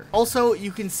little bit later. Also,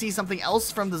 you can see something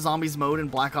else from the Zombies mode in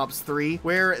Black Ops 3,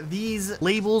 where these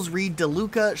labels read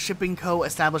DeLuca Shipping Co.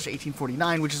 established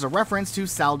 1849, which is a reference to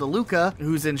Sal DeLuca,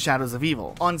 who's in Shadows of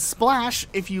Evil. On Splash,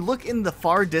 if you look in the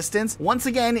far distance, once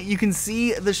again, you can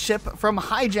see the ship from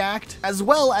Hijacked, as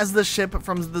well as the ship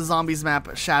from the Zombies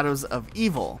map Shadows of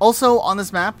Evil. Also on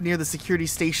this map, near the the security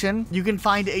station, you can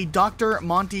find a Dr.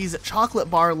 Monty's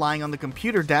chocolate bar lying on the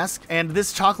computer desk, and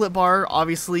this chocolate bar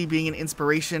obviously being an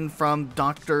inspiration from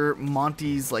Dr.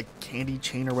 Monty's like candy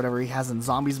chain or whatever he has in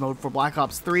Zombies mode for Black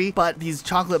Ops 3, but these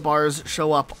chocolate bars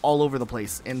show up all over the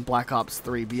place in Black Ops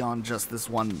 3 beyond just this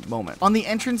one moment. On the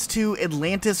entrance to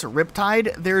Atlantis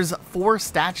Riptide, there's 4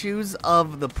 statues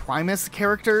of the Primus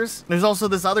characters. There's also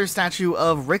this other statue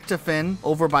of Richtofen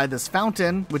over by this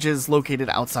fountain, which is located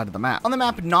outside of the map. On the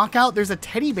map Knockout, there's a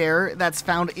teddy bear that's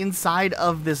found inside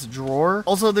of this drawer.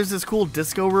 Also, there's this cool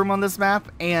disco room on this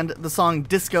map, and the song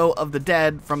Disco of the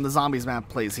Dead from the Zombies map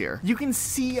plays here. You can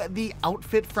see the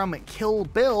outfit from Kill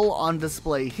Bill on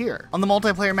display here. On the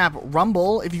multiplayer map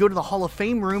Rumble, if you go to the Hall of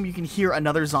Fame room, you can hear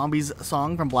another Zombies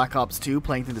song from Black Ops 2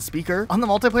 playing through the speaker. On the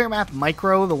multiplayer map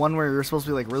Micro, the one where you're supposed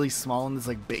to be like really small in this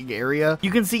like big area,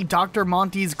 you can see Dr.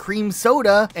 Monty's cream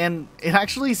soda, and it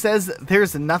actually says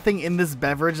there's nothing in this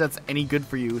beverage that's any good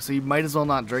for you, so you might as well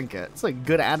not drink it. It's like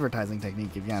good advertising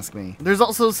technique if you ask me. There's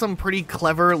also some pretty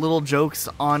clever little jokes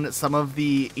on some of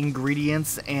the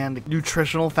ingredients and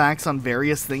nutritional facts on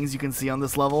various things you can see on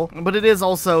this level, but it is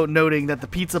also noting that the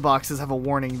pizza boxes have a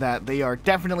warning that they are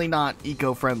definitely not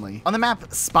eco-friendly. On the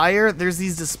map Spire, there's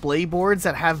these display boards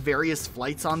that have various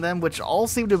flights on them, which all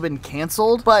seem to have been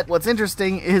canceled, but what's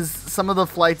interesting is some of the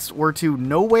flights were to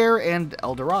Nowhere and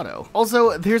El Dorado.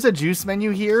 Also, there's a juice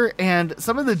menu here, and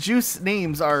some of the juice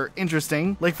names are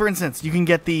interesting. Like, for instance, you can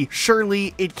get the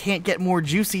Surely It Can't Get More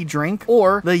Juicy drink,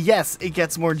 or the Yes, It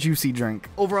Gets More Juicy drink.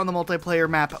 Over on the multiplayer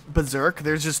map Berserk,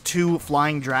 there's just 2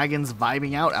 flying dragons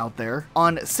vibing out there.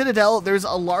 On Citadel, there's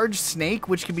a large snake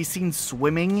which can be seen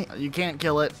swimming. You can't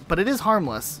kill it, but it is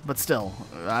harmless, but still,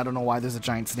 I don't know why there's a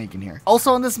giant snake in here.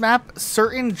 Also on this map,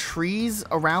 certain trees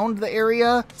around the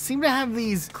area seem to have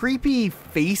these creepy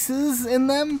faces in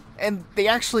them, and they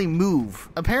actually move.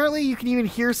 Apparently, you can even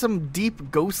hear some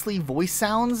deep, ghostly voice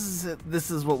sounds.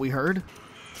 This is what we heard.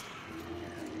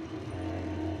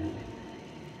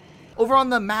 Over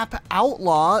on the map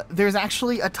Outlaw, there's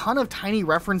actually a ton of tiny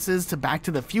references to Back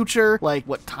to the Future, like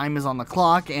what time is on the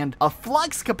clock, and a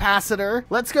flux capacitor.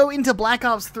 Let's go into Black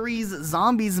Ops 3's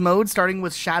Zombies mode, starting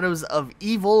with Shadows of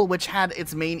Evil, which had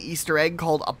its main Easter egg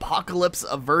called Apocalypse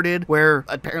Averted, where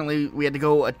apparently we had to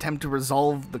go attempt to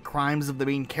resolve the crimes of the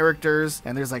main characters,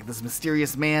 and there's like this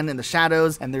mysterious man in the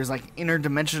shadows, and there's like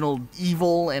interdimensional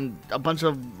evil, and a bunch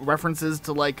of references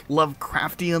to like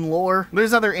Lovecraftian lore.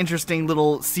 There's other interesting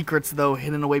little secrets though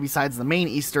hidden away besides the main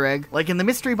Easter egg. Like in the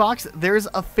mystery box, there's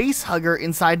a face hugger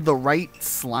inside the right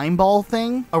slime ball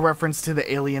thing, a reference to the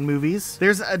Alien movies.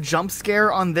 There's a jump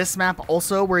scare on this map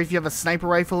also, where if you have a sniper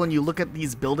rifle and you look at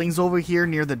these buildings over here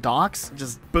near the docks,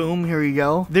 just boom, here you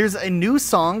go. There's a new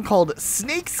song called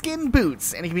Snakeskin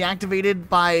Boots, and it can be activated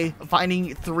by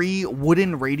finding 3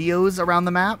 wooden radios around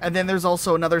the map. And then there's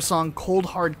also another song, Cold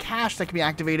Hard Cash, that can be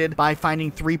activated by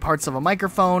finding 3 parts of a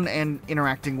microphone and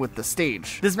interacting with the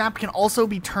stage. This map can also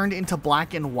be turned into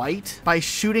black and white by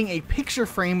shooting a picture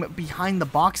frame behind the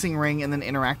boxing ring and then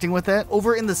interacting with it.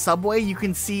 Over in the subway, you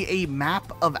can see a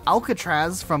map of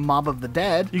Alcatraz from Mob of the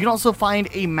Dead. You can also find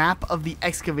a map of the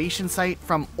excavation site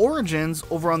from Origins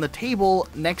over on the table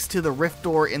next to the rift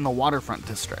door in the waterfront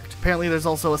district. Apparently there's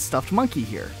also a stuffed monkey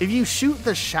here. If you shoot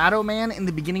the Shadow Man in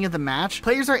the beginning of the match,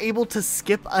 players are able to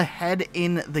skip ahead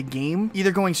in the game,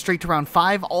 either going straight to round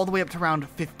 5 all the way up to round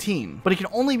 15, but it can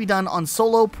only be done on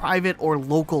solo, private, or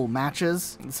local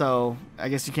matches, so I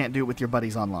guess you can't do it with your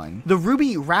buddies online. The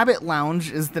Ruby Rabbit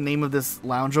Lounge is the name of this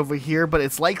lounge over here, but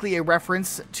it's likely a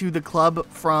reference to the club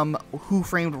from Who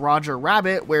Framed Roger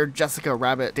Rabbit, where Jessica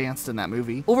Rabbit danced in that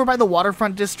movie. Over by the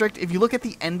waterfront district, if you look at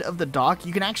the end of the dock,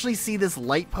 you can actually see this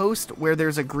light post where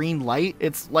there's a green light.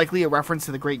 It's likely a reference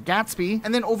to The Great Gatsby.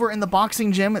 And then over in the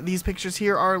boxing gym, these pictures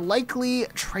here are likely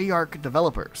Treyarch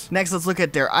developers. Next, let's look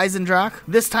at Der Eisendrache.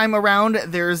 This time around,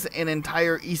 there's an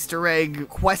entire Easter egg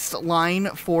quest line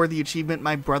for the achievement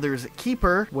My Brother's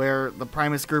Keeper, where the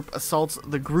Primus group assaults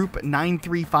the Group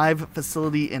 935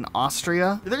 facility in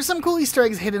Austria. There's some cool Easter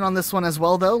eggs hidden on this one as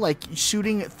well though, like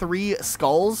shooting 3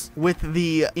 skulls with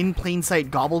the in plain sight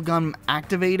gobble gum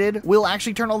activated will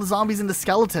actually turn all the zombies into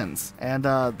skeletons, and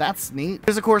that's neat.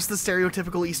 There's of course the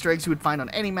stereotypical Easter eggs you would find on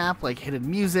any map, like hidden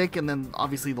music, and then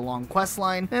obviously the long quest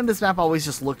line, and this map always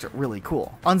just looked really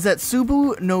cool. On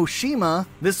Zetsubu no Shima,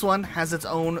 this one has its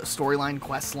own own storyline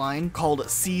quest line called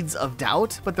Seeds of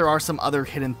Doubt, but there are some other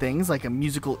hidden things like a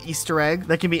musical Easter egg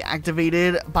that can be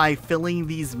activated by filling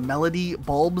these melody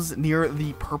bulbs near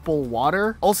the purple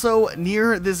water. Also,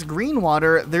 near this green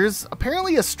water, there's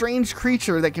apparently a strange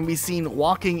creature that can be seen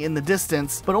walking in the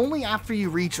distance, but only after you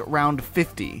reach round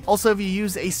 50. Also, if you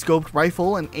use a scoped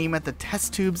rifle and aim at the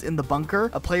test tubes in the bunker,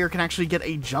 a player can actually get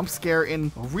a jump scare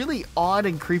in a really odd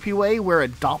and creepy way where a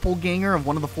doppelganger of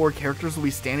one of the 4 characters will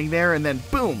be standing there and then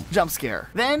boom, jump scare.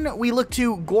 Then we look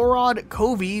to Gorod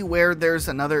Covey, where there's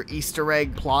another Easter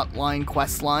egg plot line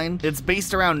quest line. It's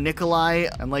based around Nikolai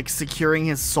and like securing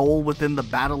his soul within the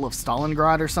Battle of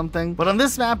Stalingrad or something. But on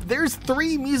this map, there's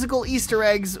 3 musical Easter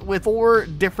eggs with 4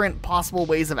 different possible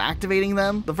ways of activating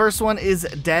them. The first one is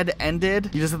Dead Ended.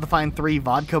 You just have to find 3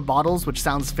 vodka bottles, which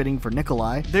sounds fitting for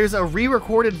Nikolai. There's a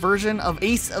re-recorded version of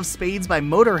Ace of Spades by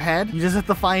Motorhead. You just have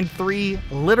to find 3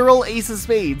 literal Ace of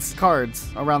Spades cards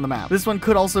around the map. This one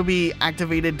could also be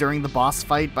activated during the boss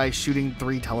fight by shooting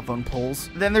 3 telephone poles.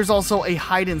 Then there's also a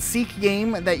hide and seek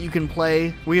game that you can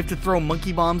play where you have to throw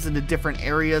monkey bombs into different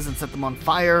areas and set them on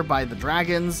fire by the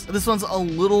dragons. This one's a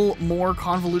little more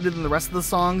convoluted than the rest of the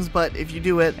songs, but if you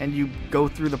do it and you go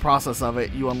through the process of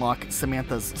it, you unlock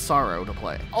Samantha's Sorrow to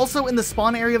play. Also, in the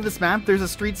spawn area of this map, there's a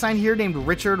street sign here named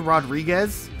Richard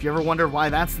Rodriguez. If you ever wonder why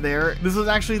that's there, this was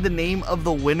actually the name of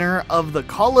the winner of the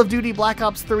Call of Duty Black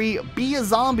Ops 3 Be a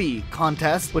Zombie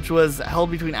contest, which was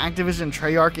held between Activision and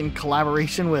Treyarch in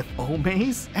collaboration with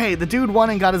Omaze. Hey, the dude won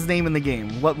and got his name in the game.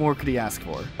 What more could he ask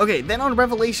for? Okay, then on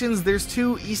Revelations, there's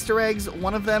 2 Easter eggs.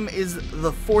 One of them is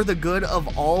the For the Good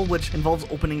of All, which involves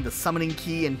opening the summoning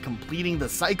key and completing the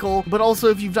cycle. But also,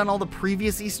 if you've done all the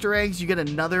previous Easter eggs, you get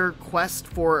another quest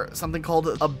for something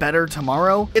called A Better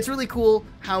Tomorrow. It's really cool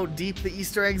how deep the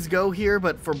Easter eggs go here,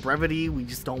 but for brevity, we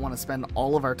just don't want to spend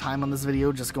all of our time on this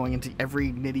video just going into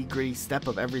every nitty-gritty step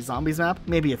of every zombies map.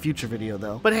 Maybe a future video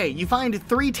though. But hey, you find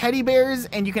 3 teddy bears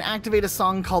and you can activate a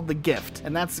song called The Gift,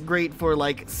 and that's great for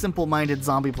like simple-minded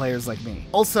zombie players like me.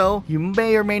 Also, you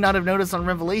may or may not have noticed on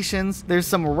Revelations, there's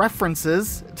some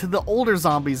references to the older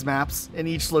zombies maps in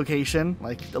each location,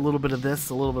 like a little bit of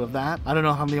this, a little bit of that. I don't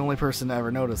know how I'm the only person to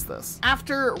ever notice this.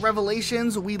 After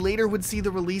Revelations, we later would see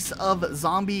the release of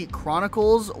Zombie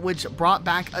Chronicles, which brought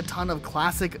back a ton of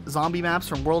classic zombie maps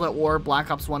from World at War,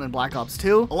 Black Ops 1, and Black Ops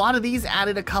 2. A lot of these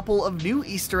added a couple of new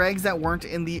Easter eggs that weren't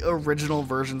in the original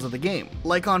versions of the game.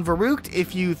 Like on Verrucht,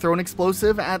 if you throw an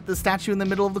explosive at the statue in the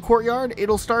middle of the courtyard,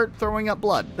 it'll start throwing up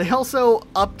blood. They also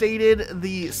updated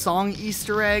the song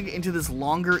Easter egg into this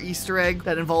longer Easter egg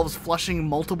that involves flushing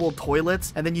multiple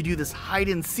toilets, and then you do this hide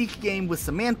and seek game with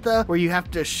Samantha where you have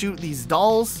to shoot these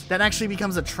dolls. That actually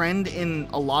becomes a trend in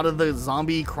a lot of the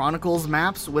Zombie Chronicles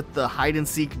maps with the hide and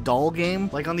seek doll game.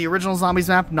 Like on the original Zombies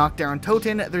map, Knockdown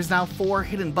Toten, there's now 4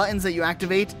 hidden buttons that you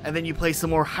activate, and then you play some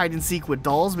more hide and seek with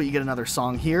dolls, but you get another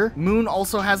song here. Moon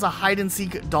also has a hide and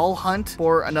seek doll hunt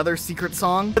for another secret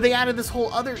song, but they added this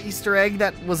whole other Easter egg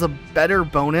that was a better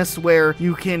bonus where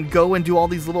you can go and do all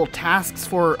these little tasks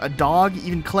for a dog,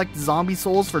 even collect zombie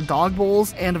souls for dog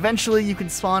bowls, and eventually you can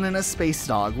spawn in a space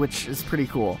dog, which is pretty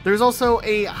cool. There's also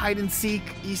a hide and seek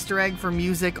Easter egg for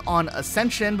music on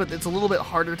Ascension, but it's a little bit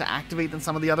harder to activate than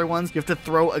some of the other ones. You have to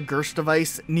throw a Gersh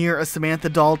device near a Samantha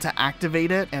doll to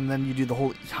activate it, and then you do the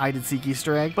whole hide and seek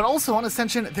Easter egg. But also on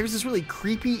Ascension, there's this really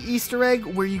creepy Easter egg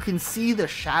where you can see the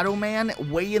Shadow Man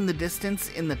way in the distance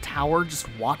in the tower just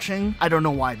watching. I don't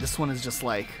know why. This one is just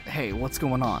like, hey, what's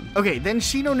going on? Okay, then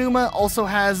Shinonuma also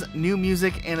has new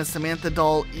music and a Samantha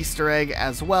doll Easter egg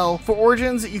as well. For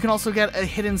Origins, you can also get a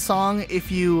hidden song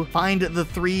if you find the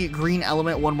 3 green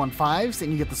element 115s,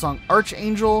 and you get the song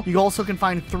Archangel. You also can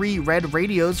find 3 red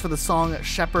radios for the song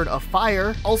Shepherd of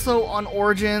Fire. Also on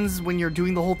Origins, when you're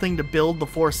doing the whole thing to build the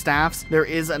 4 staffs, there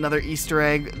is another Easter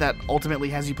egg that ultimately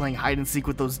has you playing hide and seek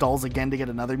with those dolls again to get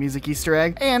another music Easter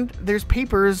egg. And there's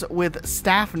papers with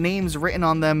staff names written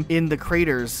on them in the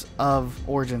craters of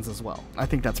Origins as well. I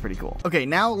think that's pretty cool. Okay,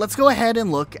 now let's go ahead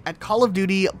and look at Call of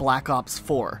Duty Black Ops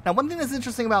 4. Now, one thing that's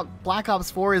interesting about Black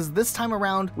Ops 4 is this time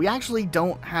around, we actually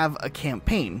don't have a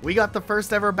campaign. We got the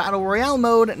first ever Battle Royale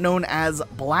mode known as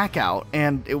Blackout,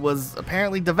 and it was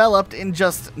apparently developed in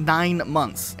just 9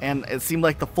 months. And it seemed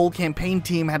like the full campaign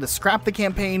team had to scrap the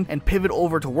campaign and pivot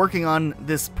over to working on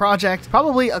this project.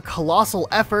 Probably a colossal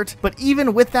effort, but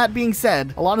even with that being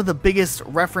said, a lot of the biggest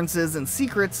references and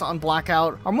secrets on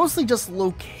Blackout are mostly just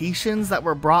locations that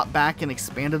were brought back and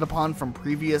expanded upon from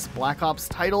previous Black Ops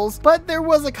titles, but there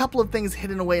was a couple of things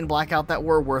hidden away in Blackout that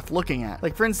were worth looking at.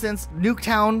 Like for instance,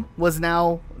 Nuketown was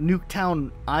now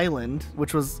Nuketown Island,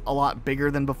 which was a lot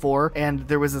bigger than before, and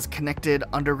there was this connected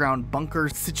underground bunker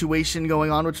situation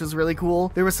going on, which was really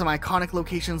cool. There was some iconic locations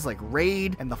locations like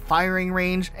Raid and the firing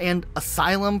range, and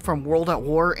Asylum from World at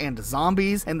War and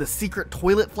Zombies, and the secret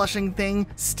toilet flushing thing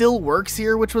still works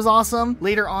here, which was awesome.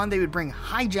 Later on, they would bring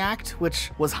Hijacked,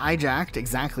 which was hijacked,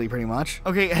 exactly, pretty much.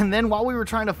 Okay, and then while we were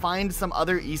trying to find some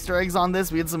other Easter eggs on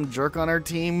this, we had some jerk on our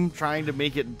team trying to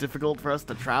make it difficult for us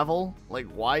to travel. Like,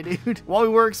 why, dude? While we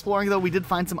were exploring, though, we did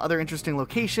find some other interesting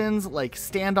locations, like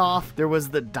Standoff. There was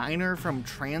the diner from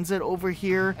Transit over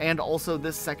here, and also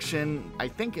this section, I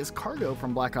think, is cargo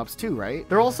from Black Ops 2, right?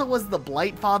 There also was the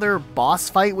Blightfather boss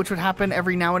fight, which would happen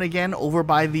every now and again over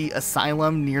by the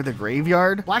Asylum near the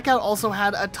graveyard. Blackout also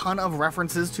had a ton of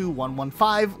references to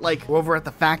 115, like we're over at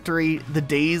the factory, the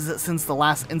days since the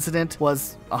last incident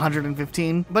was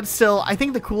 115. But still, I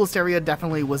think the coolest area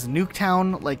definitely was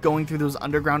Nuketown. Like, going through those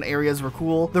underground areas were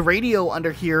cool. The radio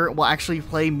under here will actually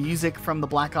play music from the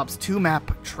Black Ops 2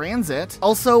 map Transit.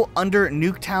 Also, under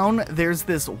Nuketown, there's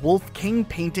this Wolf King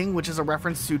painting, which is a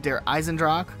reference to Der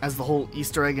Eisendrache, as the whole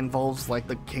Easter egg involves, like,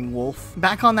 the King Wolf.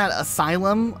 Back on that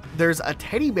Asylum, there's a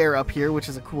teddy bear up here, which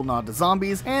is a cool nod to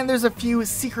zombies, and there's a few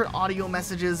secret audio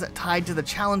messages tied to the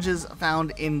challenges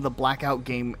found in the Blackout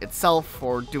game itself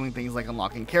for doing things like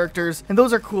unlocking characters, and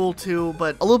those are cool too,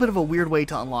 but a little bit of a weird way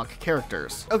to unlock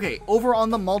characters. Okay, over on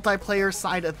the multiplayer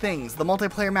side of things, the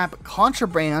multiplayer map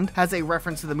Contraband has a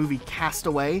reference to the movie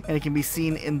Castaway, and it can be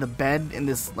seen in the bed in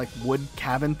this like wood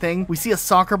cabin thing. We see a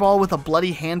soccer ball with a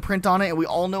bloody handprint on it, and we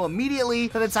all know immediately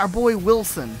that it's our boy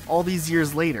Wilson all these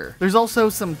years later. There's also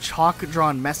some chalk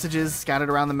drawn messages scattered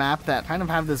around the map that kind of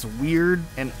have this weird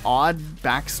and odd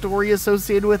backstory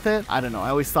associated with it. I don't know, I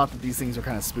always thought that these things were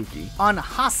kind of spooky. On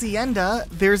Hacienda,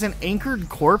 there's an anchored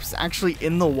corpse actually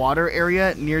in the water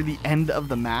area near the end of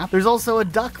the map. There's also a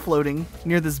duck floating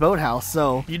near this boathouse,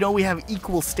 so you know we have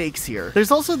equal stakes here.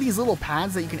 There's also these little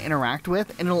pads that you can interact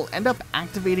with, and it'll end up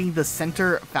activating the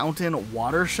center fountain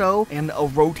water show and a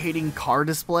rotating car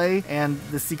display and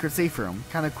the secret safe room.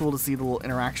 Kind of cool to see the little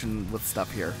interaction with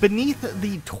stuff here. Beneath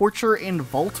the torture and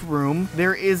vault room,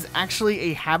 there is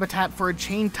actually a habitat for a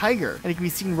chained tiger, and it can be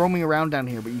seen roaming around down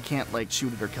here, but you can't like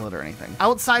shoot it or kill it or anything.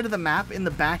 Outside of the map in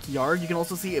the backyard, you can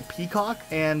also see a peacock,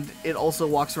 and it also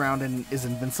walks around and is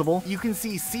invincible. You can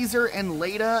see Caesar and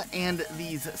Leda and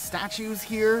these statues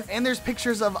here, and there's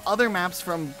pictures of other maps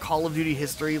from Call of Duty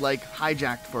history, like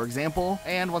Hijacked, for example.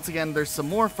 And once again, there's some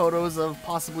more photos of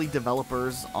possibly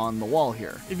developers on the wall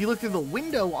here. If you look through the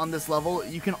window on this level,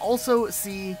 you can also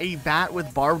see a bat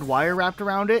with barbed wire wrapped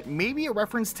around it, maybe a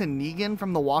reference to Negan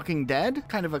from The Walking Dead.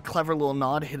 Kind of a clever little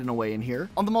nod hidden away in here.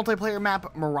 On the multiplayer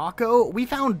map Morocco, we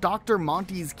found Dr.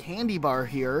 Monty's candy bar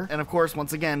here, and of course,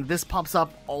 once again, this pops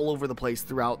up all over the place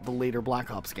throughout the later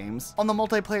Black Ops games. On the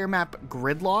multiplayer map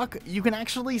Gridlock, you can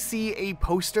actually see a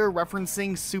poster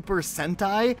referencing Super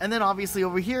Sentai, and then obviously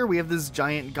over here we have this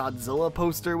giant Godzilla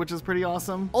poster, which is pretty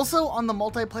awesome. Also on the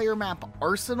multiplayer map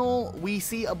Arsenal, we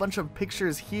see a bunch of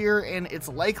pictures here, and it's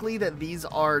likely that these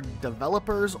are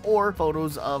developers or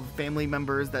photos of family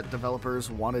members that developers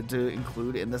wanted to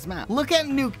include in this map. Look at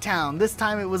Nuketown. This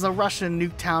time it was a Russian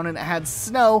Nuketown and it had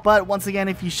snow, but once again,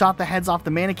 if you shot the heads off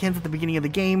the mannequins at the beginning of the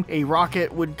game, a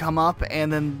rocket would come up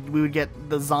and then we would get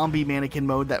the zombie mannequin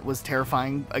mode that was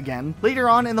terrifying again. Later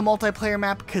on in the multiplayer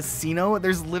map Casino,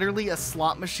 there's literally a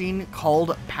slot machine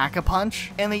called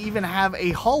Pack-a-Punch, and they even have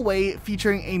a hallway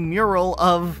featuring a mural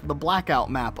of the Blackout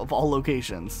map of all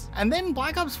locations. And then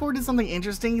Black Ops 4 did something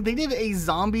interesting. They did a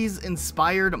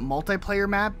zombies-inspired multiplayer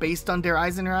map based on Der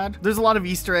Eisenrad. There's a lot of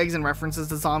Easter eggs and references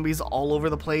to zombies all over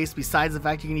the place, besides the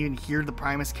fact you can even hear the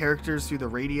Primus characters through the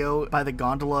radio by the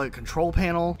gondola control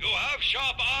panel. You have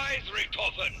sharp eyes,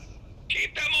 Richtofen.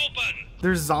 Keep them open.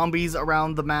 There's zombies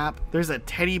around the map. There's a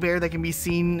teddy bear that can be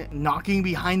seen knocking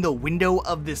behind the window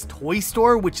of this toy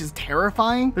store, which is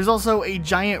terrifying. There's also a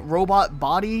giant robot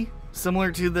body,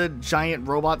 similar to the giant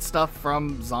robot stuff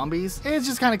from Zombies. It's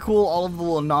just kind of cool, all of the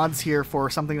little nods here for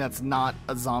something that's not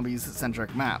a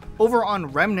zombies-centric map. Over on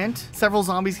Remnant, several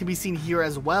zombies can be seen here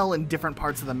as well in different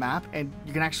parts of the map, and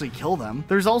you can actually kill them.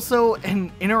 There's also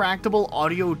an interactable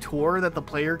audio tour that the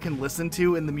player can listen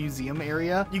to in the museum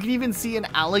area. You can even see an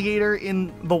alligator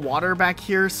in the water back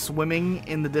here swimming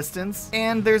in the distance.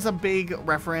 And there's a big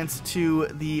reference to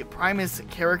the Primus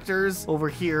characters over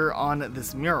here on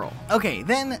this mural. Okay,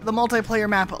 then the multiplayer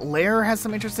map Lair has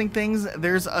some interesting things.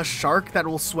 There's a shark that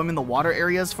will swim in the water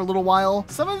areas for a little while.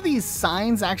 Some of these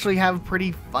signs actually have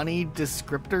pretty funny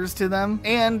descriptors to them,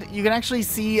 and you can actually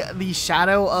see the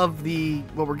shadow of the,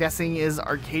 what we're guessing is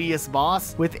Arcadius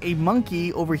boss, with a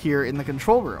monkey over here in the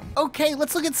control room. Okay,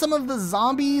 let's look at some of the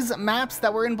zombies maps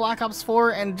that were in Black Ops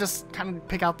 4 and just kind of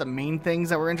pick out the main things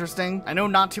that were interesting. I know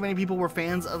not too many people were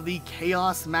fans of the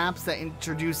Chaos maps that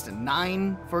introduced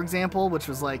 9, for example, which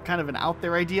was like kind of an out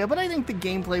there idea, but I think the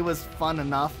gameplay was fun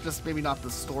enough, just maybe not the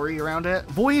story around it.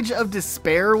 Voyage of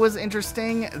Despair was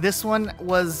interesting. This one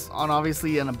was on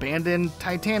obviously an abandoned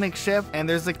Titanic ship, and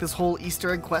there's like this whole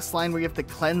Easter egg quest line where you have to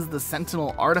cleanse the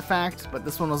Sentinel artifact, but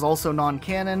this one was also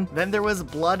non-canon. Then there was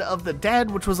Blood of the Dead,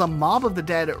 which was a Mob of the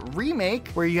Dead remake,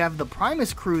 where you have the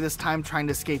Primus crew this time trying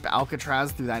to escape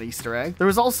Alcatraz through that Easter egg. There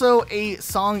was also a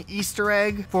song Easter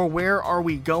egg for Where Are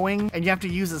We Going, and you have to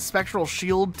use a spectral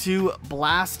shield to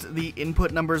blast the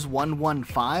input numbers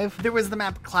 115. There was the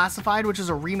map Classified, which is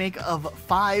a remake of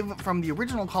 5 from the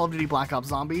original Call of Duty Black Ops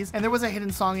Zombies, and there was a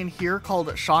hidden song in here called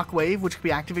Shockwave, which could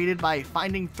be activated by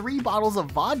finding 3 bottles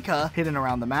of vodka hidden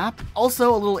around the map.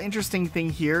 Also, a little interesting thing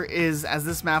here is, as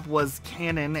this map was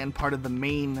canon and part of the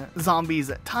main Zombies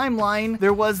timeline,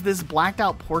 there was this blacked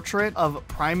out portrait of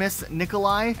Primus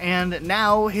Nikolai, and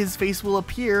now his face will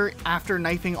appear after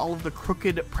knifing all of the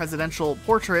crooked presidential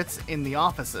portraits in the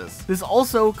offices. This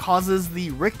also causes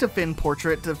the Richtofen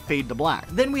portrait to fade to black.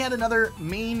 Then we had another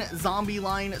main zombie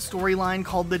line storyline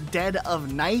called The Dead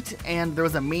of Night, and there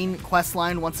was a main quest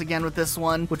line once again with this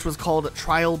one, which was called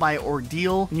Trial by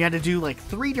Ordeal, and you had to do like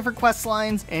 3 different quest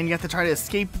lines, and you have to try to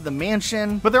escape the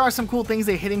mansion. But there are some cool things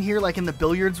they hid in here, like in the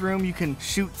billiards room you can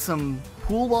shoot some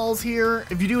pool balls here.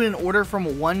 If you do it in order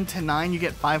from 1 to 9, you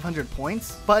get 500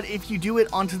 points. But if you do it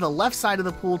onto the left side of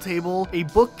the pool table, a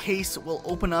bookcase will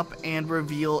open up and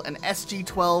reveal an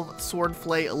SG-12 sword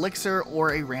flay elixir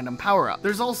or a random power-up.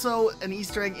 There's also an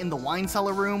Easter egg in the wine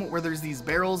cellar room where there's these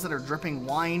barrels that are dripping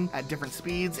wine at different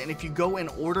speeds, and if you go in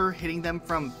order, hitting them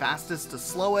from fastest to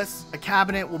slowest, a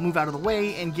cabinet will move out of the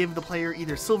way and give the player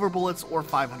either silver bullets or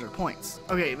 500 points.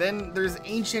 Okay, then there's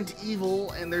Ancient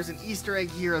Evil, and there's an Easter egg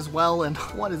here as well, and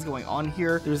what is going on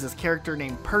here? There's this character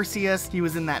named Perseus. He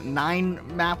was in that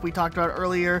 9 map we talked about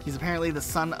earlier. He's apparently the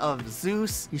son of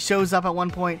Zeus. He shows up at one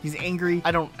point. He's angry.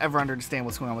 I don't ever understand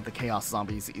what's going on with the Chaos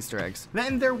Zombies Easter eggs.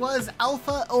 Then there was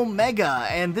Alpha Omega,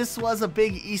 and this was a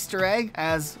big Easter egg,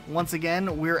 as once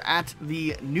again, we're at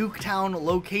the Nuketown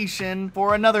location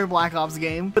for another Black Ops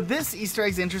game. But this Easter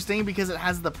egg is interesting because it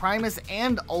has the Primus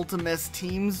and Ultimus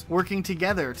teams working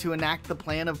together to enact the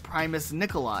plan of Primus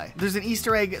Nikolai. There's an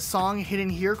Easter egg song hidden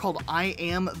here called I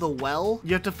Am the Well.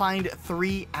 You have to find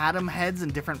 3 atom heads in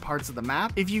different parts of the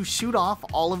map. If you shoot off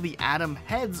all of the atom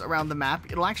heads around the map,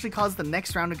 it'll actually cause the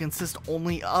next round to consist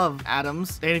only of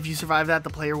atoms, and if you survive that, the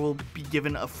player will be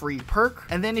given a free perk.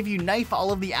 And then if you knife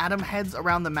all of the atom heads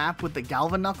around the map with the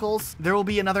Galva Knuckles, there will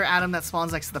be another atom that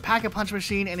spawns next to the Pack-a-Punch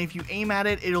machine, and if you aim at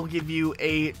it, it'll give you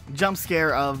a jump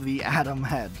scare of the atom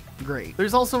head. Great.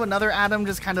 There's also another atom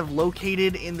just kind of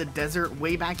located in the desert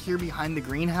way back here behind the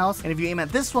greenhouse, and if you aim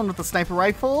at this one with the sniper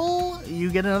rifle,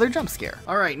 you get another jump scare.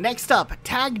 Alright, next up,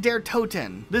 Tag der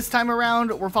Toten. This time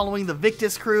around, we're following the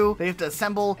Victus crew. They have to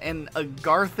assemble an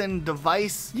Agarthan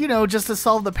device, you know, just to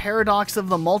solve the paradox of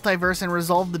the multiverse and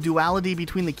resolve the duality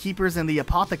between the Keepers and the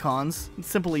Apothecons.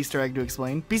 Simple Easter egg to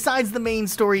explain. Besides the main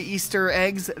story Easter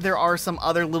eggs, there are some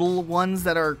other little ones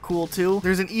that are cool too.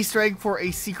 There's an Easter egg for a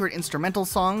secret instrumental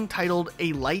song titled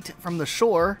A Light from the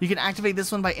Shore. You can activate this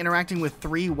one by interacting with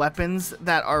 3 weapons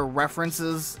that are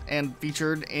references and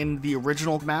featured in the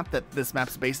original map that this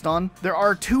map's based on. There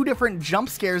are 2 different jump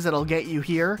scares that'll get you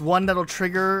here. One that'll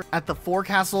trigger at the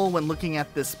forecastle when looking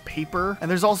at this paper,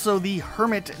 and there's also the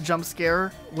Hermit jump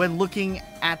scare when looking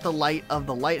at the light of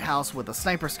the lighthouse with a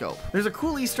sniper scope. There's a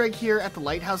cool Easter egg here at the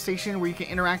lighthouse station where you can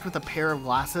interact with a pair of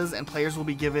glasses and players will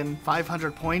be given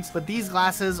 500 points, but these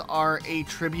glasses are a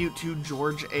tribute to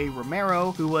George A.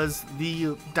 Romero, who was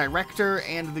the director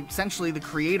and essentially the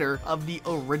creator of the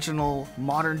original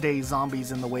modern day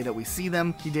zombies in the way that we see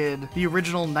them. He did the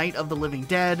original Night of the Living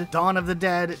Dead, Dawn of the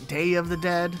Dead, Day of the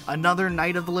Dead, Another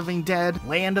Night of the Living Dead,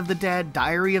 Land of the Dead,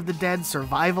 Diary of the Dead,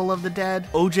 Survival of the Dead,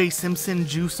 O.J. Simpson,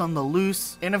 Juice on the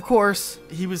Loose, and of course,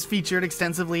 he was featured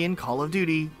extensively in Call of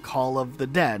Duty, Call of the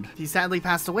Dead. He sadly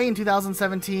passed away in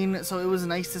 2017, so it was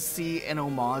nice to see an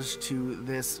homage to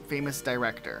this famous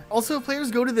director. Also, if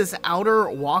players go go to this outer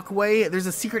walkway, there's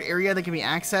a secret area that can be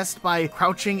accessed by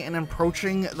crouching and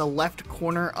approaching the left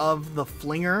corner of the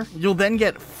flinger. You'll then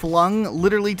get flung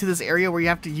literally to this area where you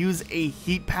have to use a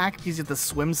heat pack because you have to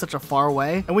swim such a far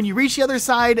way. And when you reach the other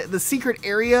side, the secret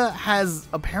area has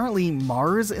apparently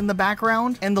Mars in the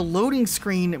background, and the loading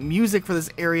screen music for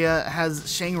this area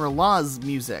has Shangri-La's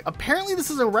music. Apparently this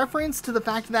is a reference to the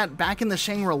fact that back in the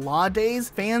Shangri-La days,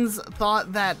 fans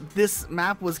thought that this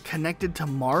map was connected to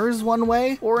Mars one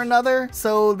way or another,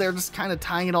 so they're just kind of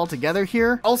tying it all together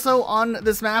here. Also on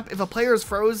this map, if a player is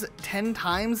froze 10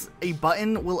 times, a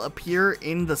button will appear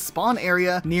in the spawn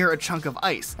area near a chunk of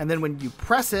ice, and then when you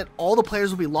press it, all the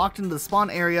players will be locked into the spawn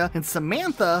area, and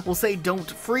Samantha will say don't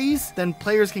freeze, then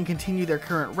players can continue their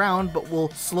current round but will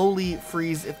slowly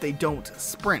freeze if they don't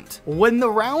sprint. When the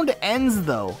round ends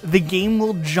though, the game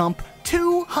will jump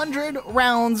 200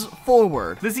 rounds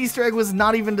forward. This Easter egg was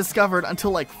not even discovered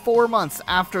until like 4 months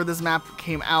after this map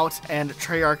came out, and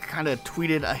Treyarch kind of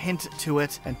tweeted a hint to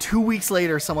it, and 2 weeks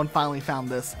later someone finally found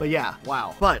this. But yeah,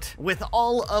 wow. But with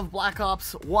all of Black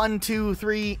Ops 1, 2,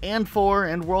 3, and 4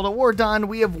 and World at War done,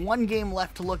 we have one game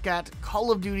left to look at,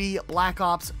 Call of Duty Black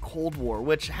Ops Cold War,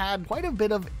 which had quite a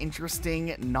bit of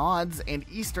interesting nods and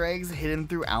Easter eggs hidden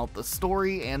throughout the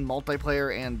story and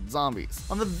multiplayer and zombies.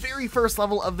 On the very first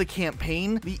level of the campaign,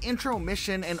 the intro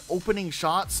mission and opening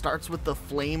shot starts with the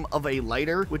flame of a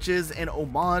lighter, which is an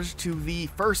homage to the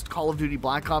first Call of Duty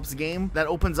Black Ops game that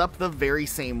opens up the very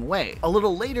same way. A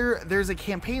little later, there's a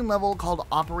campaign level called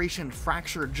Operation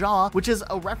Fracture Jaw, which is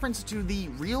a reference to the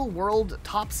real-world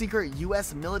top-secret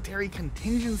US military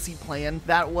contingency plan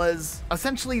that was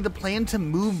essentially the plan to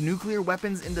move nuclear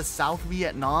weapons into South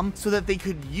Vietnam so that they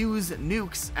could use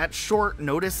nukes at short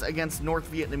notice against North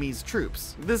Vietnamese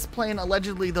troops. This plan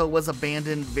allegedly, though, was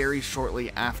abandoned very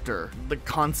shortly after the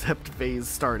concept phase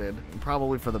started,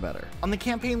 probably for the better. On the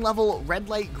campaign level, red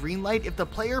light, green light, if the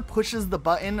player pushes the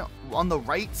button on the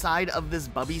right side of this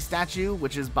Bubby statue,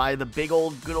 which is by the big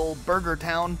old good old Burger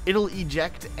Town, it'll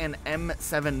eject an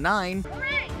M79.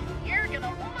 Great! You're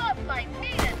gonna love my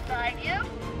meat inside you!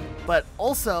 But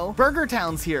also, Burger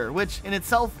Town's here, which in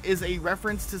itself is a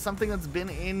reference to something that's been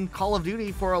in Call of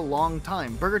Duty for a long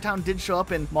time. Burger Town did show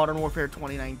up in Modern Warfare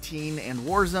 2019 and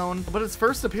Warzone, but its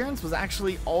first appearance was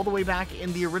actually all the way back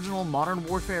in the original Modern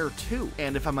Warfare 2.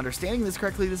 And if I'm understanding this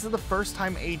correctly, this is the first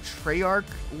time a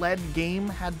Treyarch-led game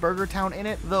had Burger Town in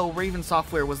it, though Raven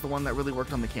Software was the one that really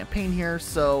worked on the campaign here,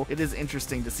 so it is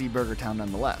interesting to see Burger Town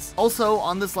nonetheless. Also,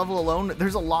 on this level alone,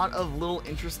 there's a lot of little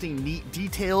interesting, neat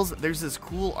details. There's this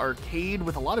cool arcade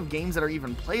with a lot of games that are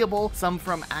even playable, some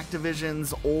from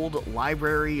Activision's old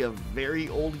library of very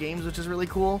old games, which is really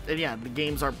cool. And yeah, the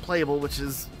games are playable, which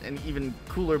is an even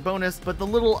cooler bonus, but the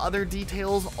little other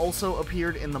details also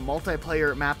appeared in the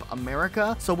multiplayer map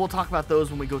America, so we'll talk about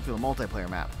those when we go through the multiplayer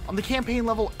map. On the campaign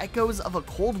level, Echoes of a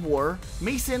Cold War,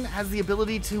 Mason has the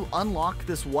ability to unlock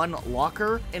this one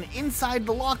locker, and inside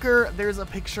the locker there's a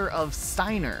picture of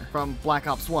Steiner from Black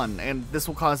Ops 1, and this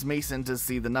will cause Mason to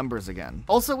see the numbers again.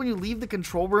 Also, when you leave the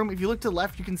control room, if you look to the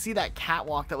left, you can see that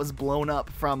catwalk that was blown up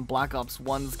from Black Ops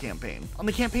 1's campaign. On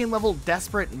the campaign level,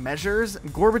 Desperate Measures,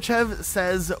 Gorbachev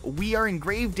says, "We are in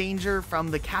grave danger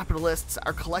from the capitalists.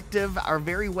 Our collective, our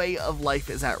very way of life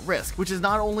is at risk," which is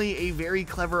not only a very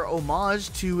clever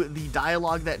homage to the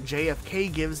dialogue that JFK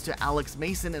gives to Alex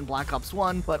Mason in Black Ops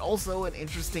 1, but also an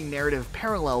interesting narrative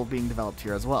parallel being developed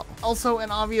here as well. Also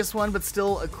an obvious one, but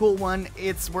still a cool one,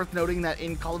 it's worth noting that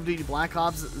in Call of Duty Black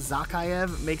Ops,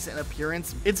 Zakayev makes an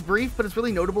appearance. It's brief, but it's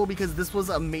really notable because this was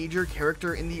a major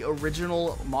character in the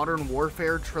original Modern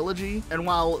Warfare trilogy, and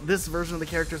while this version of the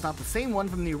character is not the same one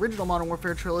from the original Modern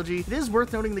Warfare trilogy, it is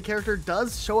worth noting the character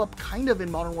does show up kind of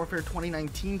in Modern Warfare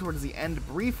 2019 towards the end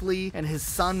briefly, and his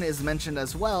son is mentioned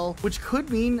as well, which could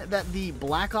mean that the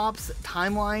Black Ops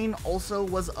timeline also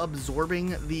was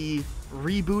absorbing the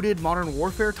rebooted Modern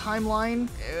Warfare timeline.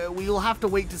 We will have to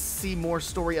wait to see more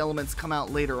story elements come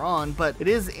out later on, but it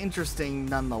is interesting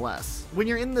nonetheless. When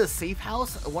you're in the safe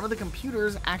house, one of the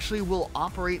computers actually will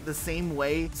operate the same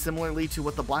way, similarly to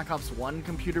what the Black Ops 1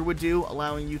 computer would do,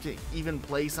 allowing you to even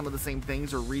play some of the same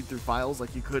things or read through files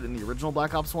like you could in the original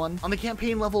Black Ops 1. On the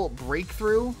campaign level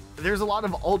Breakthrough, there's a lot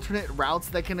of alternate routes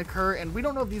that can occur, and we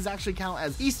don't know if these actually count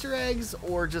as Easter eggs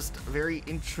or just very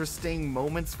interesting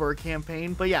moments for a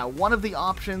campaign. But yeah, one of the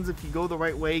options, if you go the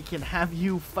right way, can have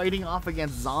you fighting off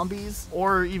against zombies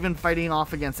or even fighting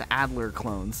off against Adler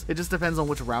clones. It just depends on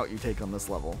which route you take like on this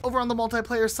level. Over on the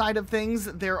multiplayer side of things,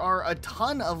 there are a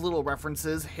ton of little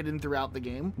references hidden throughout the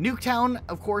game. Nuketown,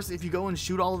 of course, if you go and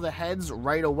shoot all of the heads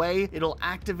right away, it'll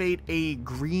activate a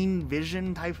green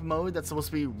vision type mode that's supposed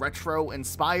to be retro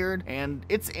inspired, and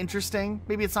it's interesting.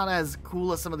 Maybe it's not as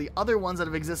cool as some of the other ones that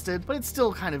have existed, but it's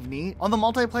still kind of neat. On the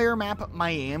multiplayer map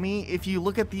Miami, if you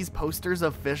look at these posters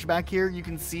of fish back here, you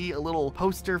can see a little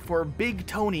poster for Big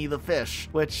Tony the fish,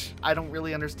 which I don't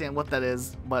really understand what that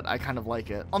is, but I kind of like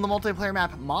it. On the multiplayer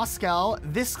map Moscow,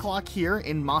 this clock here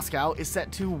in Moscow is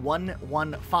set to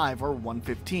 1:15 or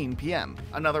 1:15 p.m.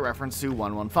 Another reference to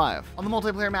 1:15. On the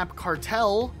multiplayer map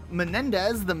Cartel,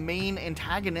 Menendez, the main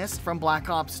antagonist from Black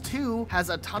Ops 2, has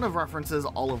a ton of references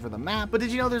all over the map, but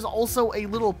did you know there's also a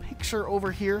little picture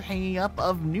over here hanging up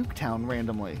of Nuketown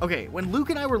randomly? Okay, when Luke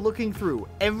and I were looking through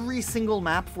every single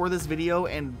map for this video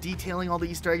and detailing all the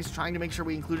Easter eggs, trying to make sure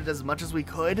we included as much as we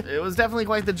could, it was definitely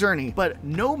quite the journey, but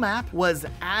no map was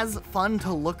as fun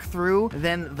to look through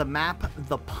than the map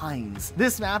The Pines.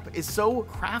 This map is so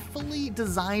craftfully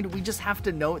designed, we just have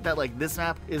to note that like this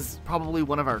map is probably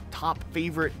one of our top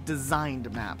favorite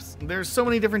designed maps. There's so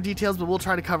many different details, but we'll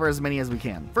try to cover as many as we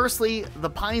can. Firstly, The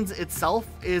Pines itself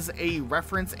is a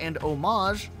reference and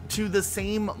homage to the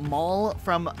same mall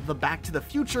from the Back to the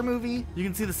Future movie. You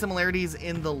can see the similarities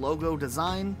in the logo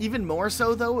design. Even more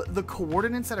so though, the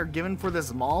coordinates that are given for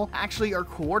this mall actually are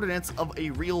coordinates of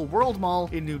a real world mall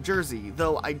in New Jersey,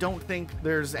 though I don't think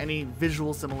there's any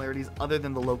visual similarities other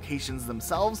than the locations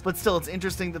themselves, but still it's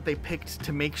interesting that they picked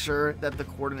to make sure that the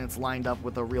coordinates lined up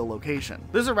with a real location.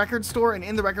 There's a record store, and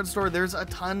in the record store there's a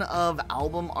ton of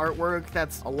album artwork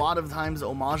that's a lot of times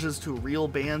homages to real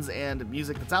bands and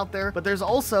music that's out there, but there's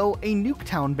also a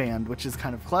Nuketown band, which is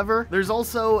kind of clever. There's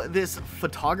also this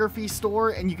photography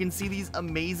store, and you can see these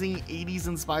amazing 80s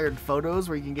inspired photos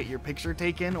where you can get your picture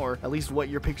taken, or at least what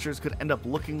your pictures could end up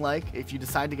looking like if you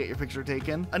decide to get your picture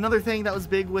taken. Another thing that was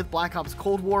big with Black Ops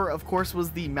Cold War, of course, was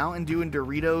the Mountain Dew and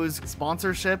Doritos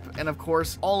sponsorship, and of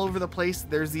course, all over the place,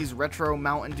 there's these retro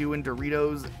Mountain Dew and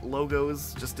Doritos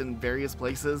logos just in various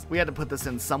places. We had to put this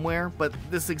in somewhere, but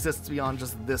this exists beyond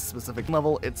just this specific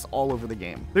level. It's all over the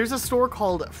game. There's a store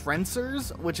called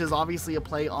Friendsers, which is obviously a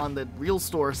play on the real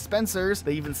store Spencer's.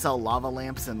 They even sell lava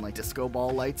lamps and like disco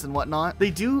ball lights and whatnot.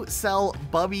 They do sell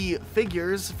Bubby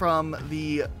figures from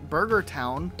the Burger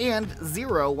Town, and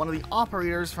Zero, one of the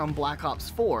operators from Black Ops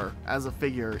 4, as a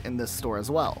figure in this store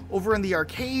as well. Over in the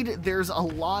arcade, there's a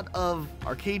lot of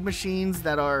arcade machines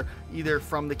that are either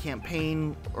from the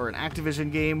campaign or an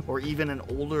Activision game, or even an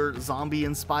older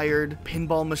zombie-inspired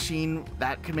pinball machine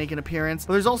that could make an appearance.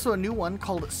 But there's also a new one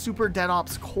called Super Dead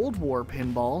Ops Cold War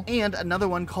Pinball, and another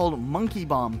one called Monkey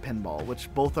Bomb Pinball,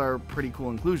 which both are pretty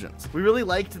cool inclusions. We really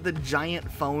liked the giant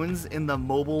phones in the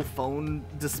mobile phone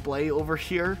display over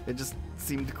here. It just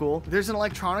seemed cool. There's an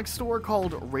electronics store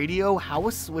called Radio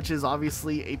House, which is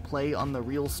obviously a play on the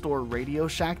real store Radio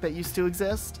Shack that used to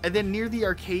exist. And then near the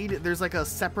arcade, there's like a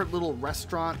separate little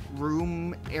restaurant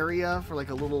room area for like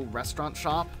a little restaurant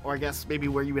shop, or I guess maybe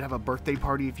where you would have a birthday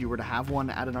party if you were to have one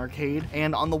at an arcade.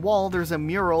 And on the wall, there's a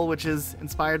mural which is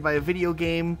inspired by a video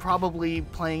game, probably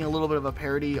playing a little bit of a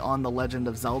parody on The Legend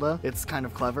of Zelda. It's kind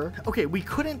of clever. Okay, we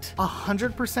couldn't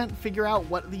 100% figure out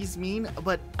what these mean,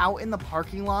 but out in the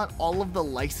parking lot, all of the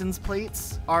license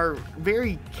plates are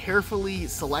very carefully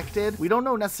selected. We don't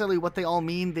know necessarily what they all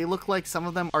mean. They look like some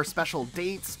of them are special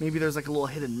dates. Maybe there's like a little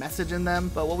hidden message in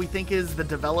them, but what we think is the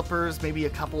developers, maybe a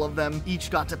couple of them, each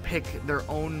got to pick their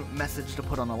own message to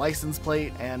put on a license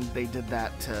plate, and they did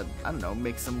that to, I don't know,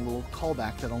 make some little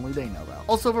callback that only they know about.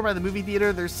 Also over by the movie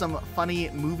theater, there's some funny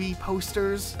movie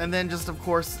posters, and then just of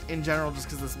course, in general, just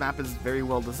because this map is very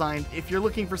well designed, if you're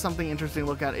looking for something interesting to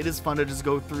look at, it is fun to just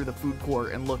go through the food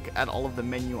court and look at all of the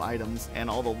menu items and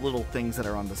all the little things that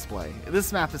are on display.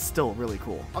 This map is still really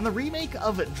cool. On the remake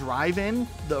of Drive-In,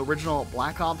 the original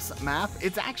Black Ops map,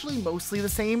 it's actually mostly the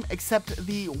same, except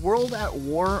the World at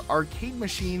War arcade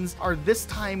machines are this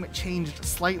time changed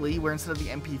slightly, where instead of the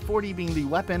MP40 being the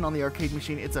weapon on the arcade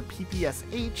machine, it's a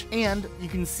PPSH, and you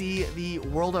can see the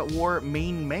World at War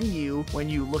main menu when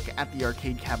you look at the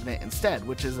arcade cabinet instead,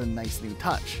 which is a nice new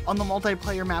touch. On the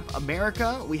multiplayer map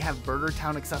America, we have Burger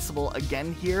Town accessible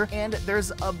again here, and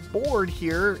there's a board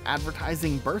here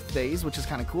advertising birthdays, which is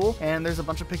kind of cool, and there's a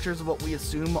bunch of pictures of what we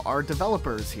assume are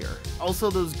developers here. Also,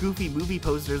 those goofy movie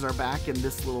posters are back in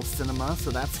this little cinema, so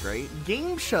that's great.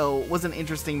 Game Show was an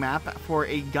interesting map. For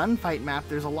a gunfight map,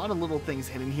 there's a lot of little things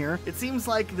hidden here. It seems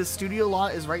like the studio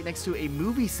lot is right next to a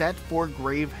movie set for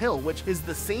Grave Hill, which is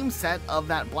the same set of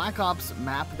that Black Ops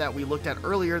map that we looked at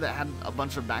earlier that had a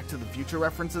bunch of Back to the Future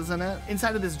references in it.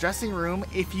 Inside of this dressing room,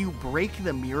 if you break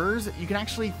the mirrors, you can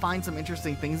actually find find some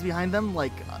interesting things behind them,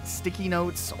 like sticky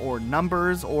notes or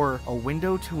numbers or a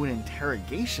window to an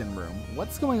interrogation room.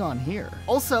 What's going on here?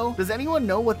 Also, does anyone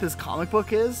know what this comic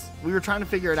book is? We were trying to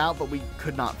figure it out, but we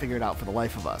could not figure it out for the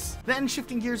life of us. Then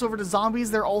shifting gears over to zombies,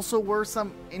 there also were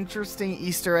some interesting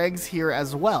Easter eggs here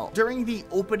as well. During the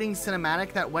opening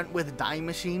cinematic that went with Die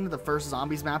Machine, the first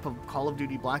zombies map of Call of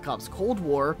Duty Black Ops Cold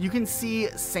War, you can see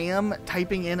Sam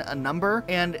typing in a number,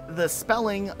 and the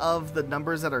spelling of the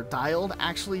numbers that are dialed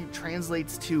actually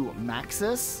translates to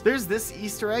Maxis. There's this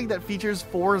Easter egg that features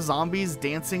 4 zombies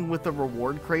dancing with a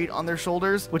reward crate on their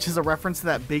shoulders, which is a reference to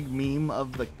that big meme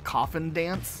of the coffin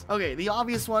dance. Okay, the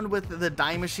obvious one with the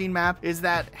Die Machine map is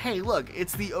that, hey, look,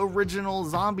 it's the original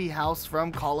zombie house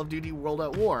from Call of Duty World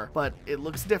at War, but it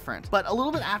looks different. But a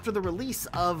little bit after the release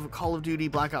of Call of Duty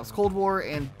Black Ops Cold War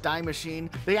and Die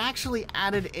Machine, they actually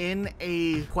added in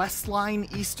a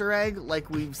questline Easter egg like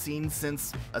we've seen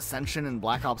since Ascension and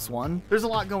Black Ops 1. There's a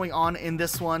lot going on in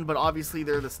this one, but obviously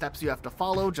there are the steps you have to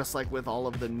follow, just like with all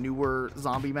of the newer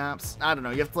zombie maps. I don't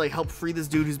know, you have to like help free this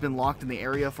dude who's been locked in the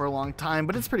area for a long time,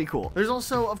 but it's pretty cool. There's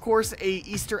also, of course, a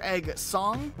Easter egg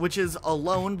song, which is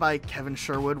Alone by Kevin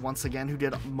Sherwood, once again, who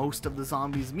did most of the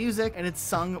zombies music, and it's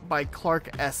sung by Clark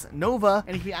S. Nova,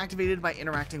 and it can be activated by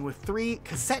interacting with 3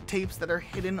 cassette tapes that are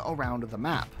hidden around the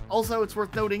map. Also, it's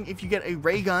worth noting, if you get a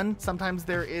ray gun, sometimes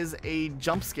there is a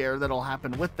jump scare that'll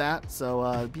happen with that,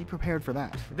 so be prepared for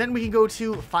that. Then we can go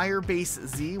to Firebase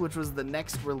Z, which was the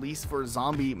next release for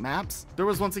zombie maps. There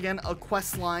was once again a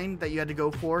quest line that you had to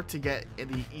go for to get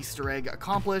the Easter egg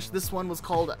accomplished. This one was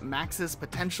called Maxis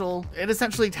Potential. It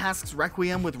essentially tasks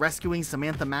Requiem with rescuing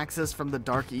Samantha Maxis from the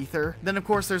Dark Ether. Then of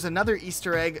course there's another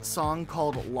Easter egg song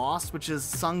called Lost, which is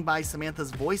sung by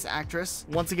Samantha's voice actress.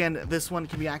 Once again, this one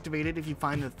can be activated if you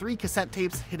find the 3 cassette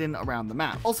tapes hidden around the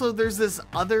map. Also, there's this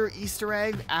other Easter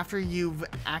egg after you've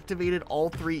activated all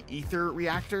 3 ether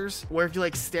reactors, where if you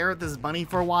like stare at this bunny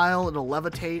for a while, it'll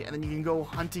levitate, and then you can go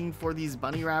hunting for these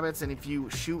bunny rabbits, and if you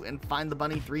shoot and find the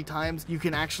bunny 3 times, you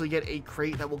can actually get a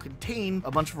crate that will contain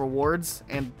a bunch of rewards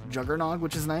and Juggernog,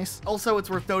 which is nice. Also, it's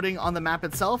worth noting on the map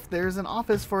itself, there's an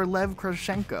office for Lev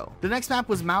Krashenko. The next map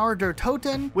was Mauer der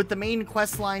Toten, with the main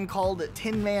quest line called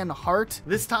Tin Man Heart.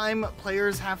 This time,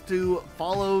 players have to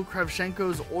follow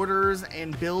Kravchenko's orders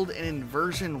and build an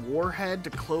inversion warhead to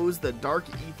close the Dark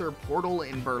Ether portal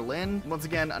in Berlin. Once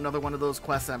again, another one of those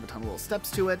quests that have a ton of little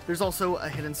steps to it. There's also a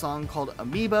hidden song called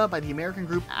Amoeba by the American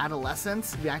group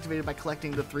Adolescence, to be activated by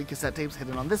collecting the 3 cassette tapes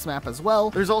hidden on this map as well.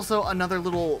 There's also another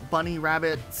little bunny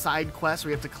rabbit side quest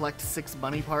where you have to collect 6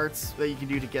 bunny parts that you can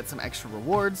do to get some extra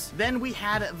rewards. Then we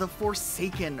had the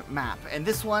Forsaken map, and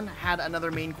this one had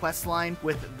another main quest line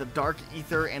with the Dark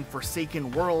Ether and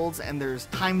Forsaken worlds, and there's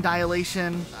time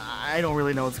dilation. I don't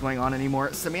really know what's going on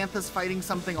anymore. Samantha's fighting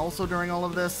something also during all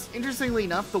of this. Interestingly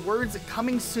enough, the words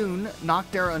 "coming soon, Nach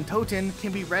der Untoten"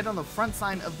 can be read on the front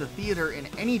sign of the theater in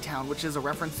any town, which is a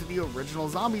reference to the original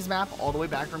Zombies map all the way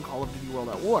back from Call of Duty World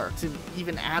at War. To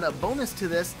even add a bonus to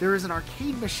this, there is an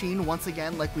arcade machine, once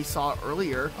again like we saw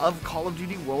earlier, of Call of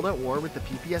Duty World at War with the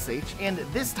PPSH, and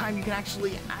this time you can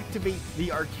actually activate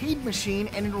the arcade machine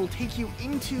and it will take you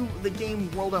into the game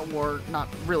World at War. Not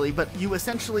really, but you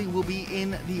essentially will be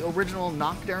in the original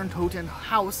Nach der Untoten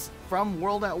house from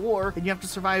World at War, and you have to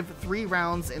survive 3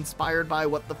 rounds inspired by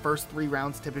what the first 3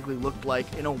 rounds typically looked like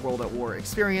in a World at War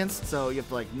experience. So you have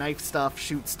to like knife stuff,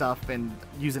 shoot stuff, and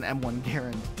use an M1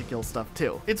 Garand to kill stuff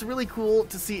too. It's really cool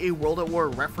to see a World at War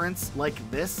reference like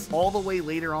this all the way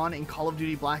later on in Call of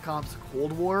Duty Black Ops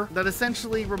Cold War that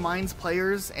essentially reminds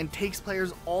players and takes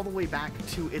players all the way back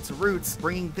to its roots,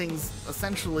 bringing things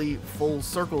essentially full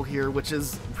circle here, which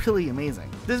is really amazing.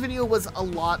 This video was a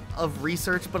lot of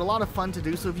research, but a lot of fun to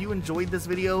do, so if you enjoyed this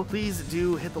video, please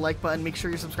do hit the like button, make sure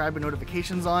you're subscribed with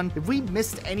notifications on. If we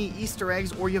missed any Easter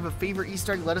eggs or you have a favorite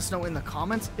Easter egg, let us know in the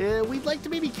comments. We'd like to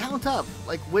maybe count up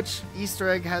like which Easter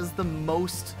egg has the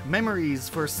most memories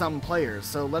for some players,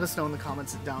 so let us know in the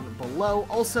comments down below.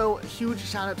 Also, huge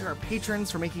shout out to our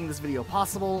patrons for making this video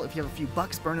possible. If you have a few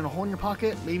bucks burning a hole in your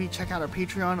pocket, maybe check out our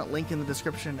Patreon, link in the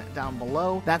description down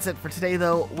below. That's it for today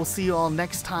though. We'll see you all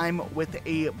next time with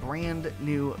a brand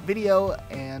new video,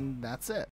 and that's it.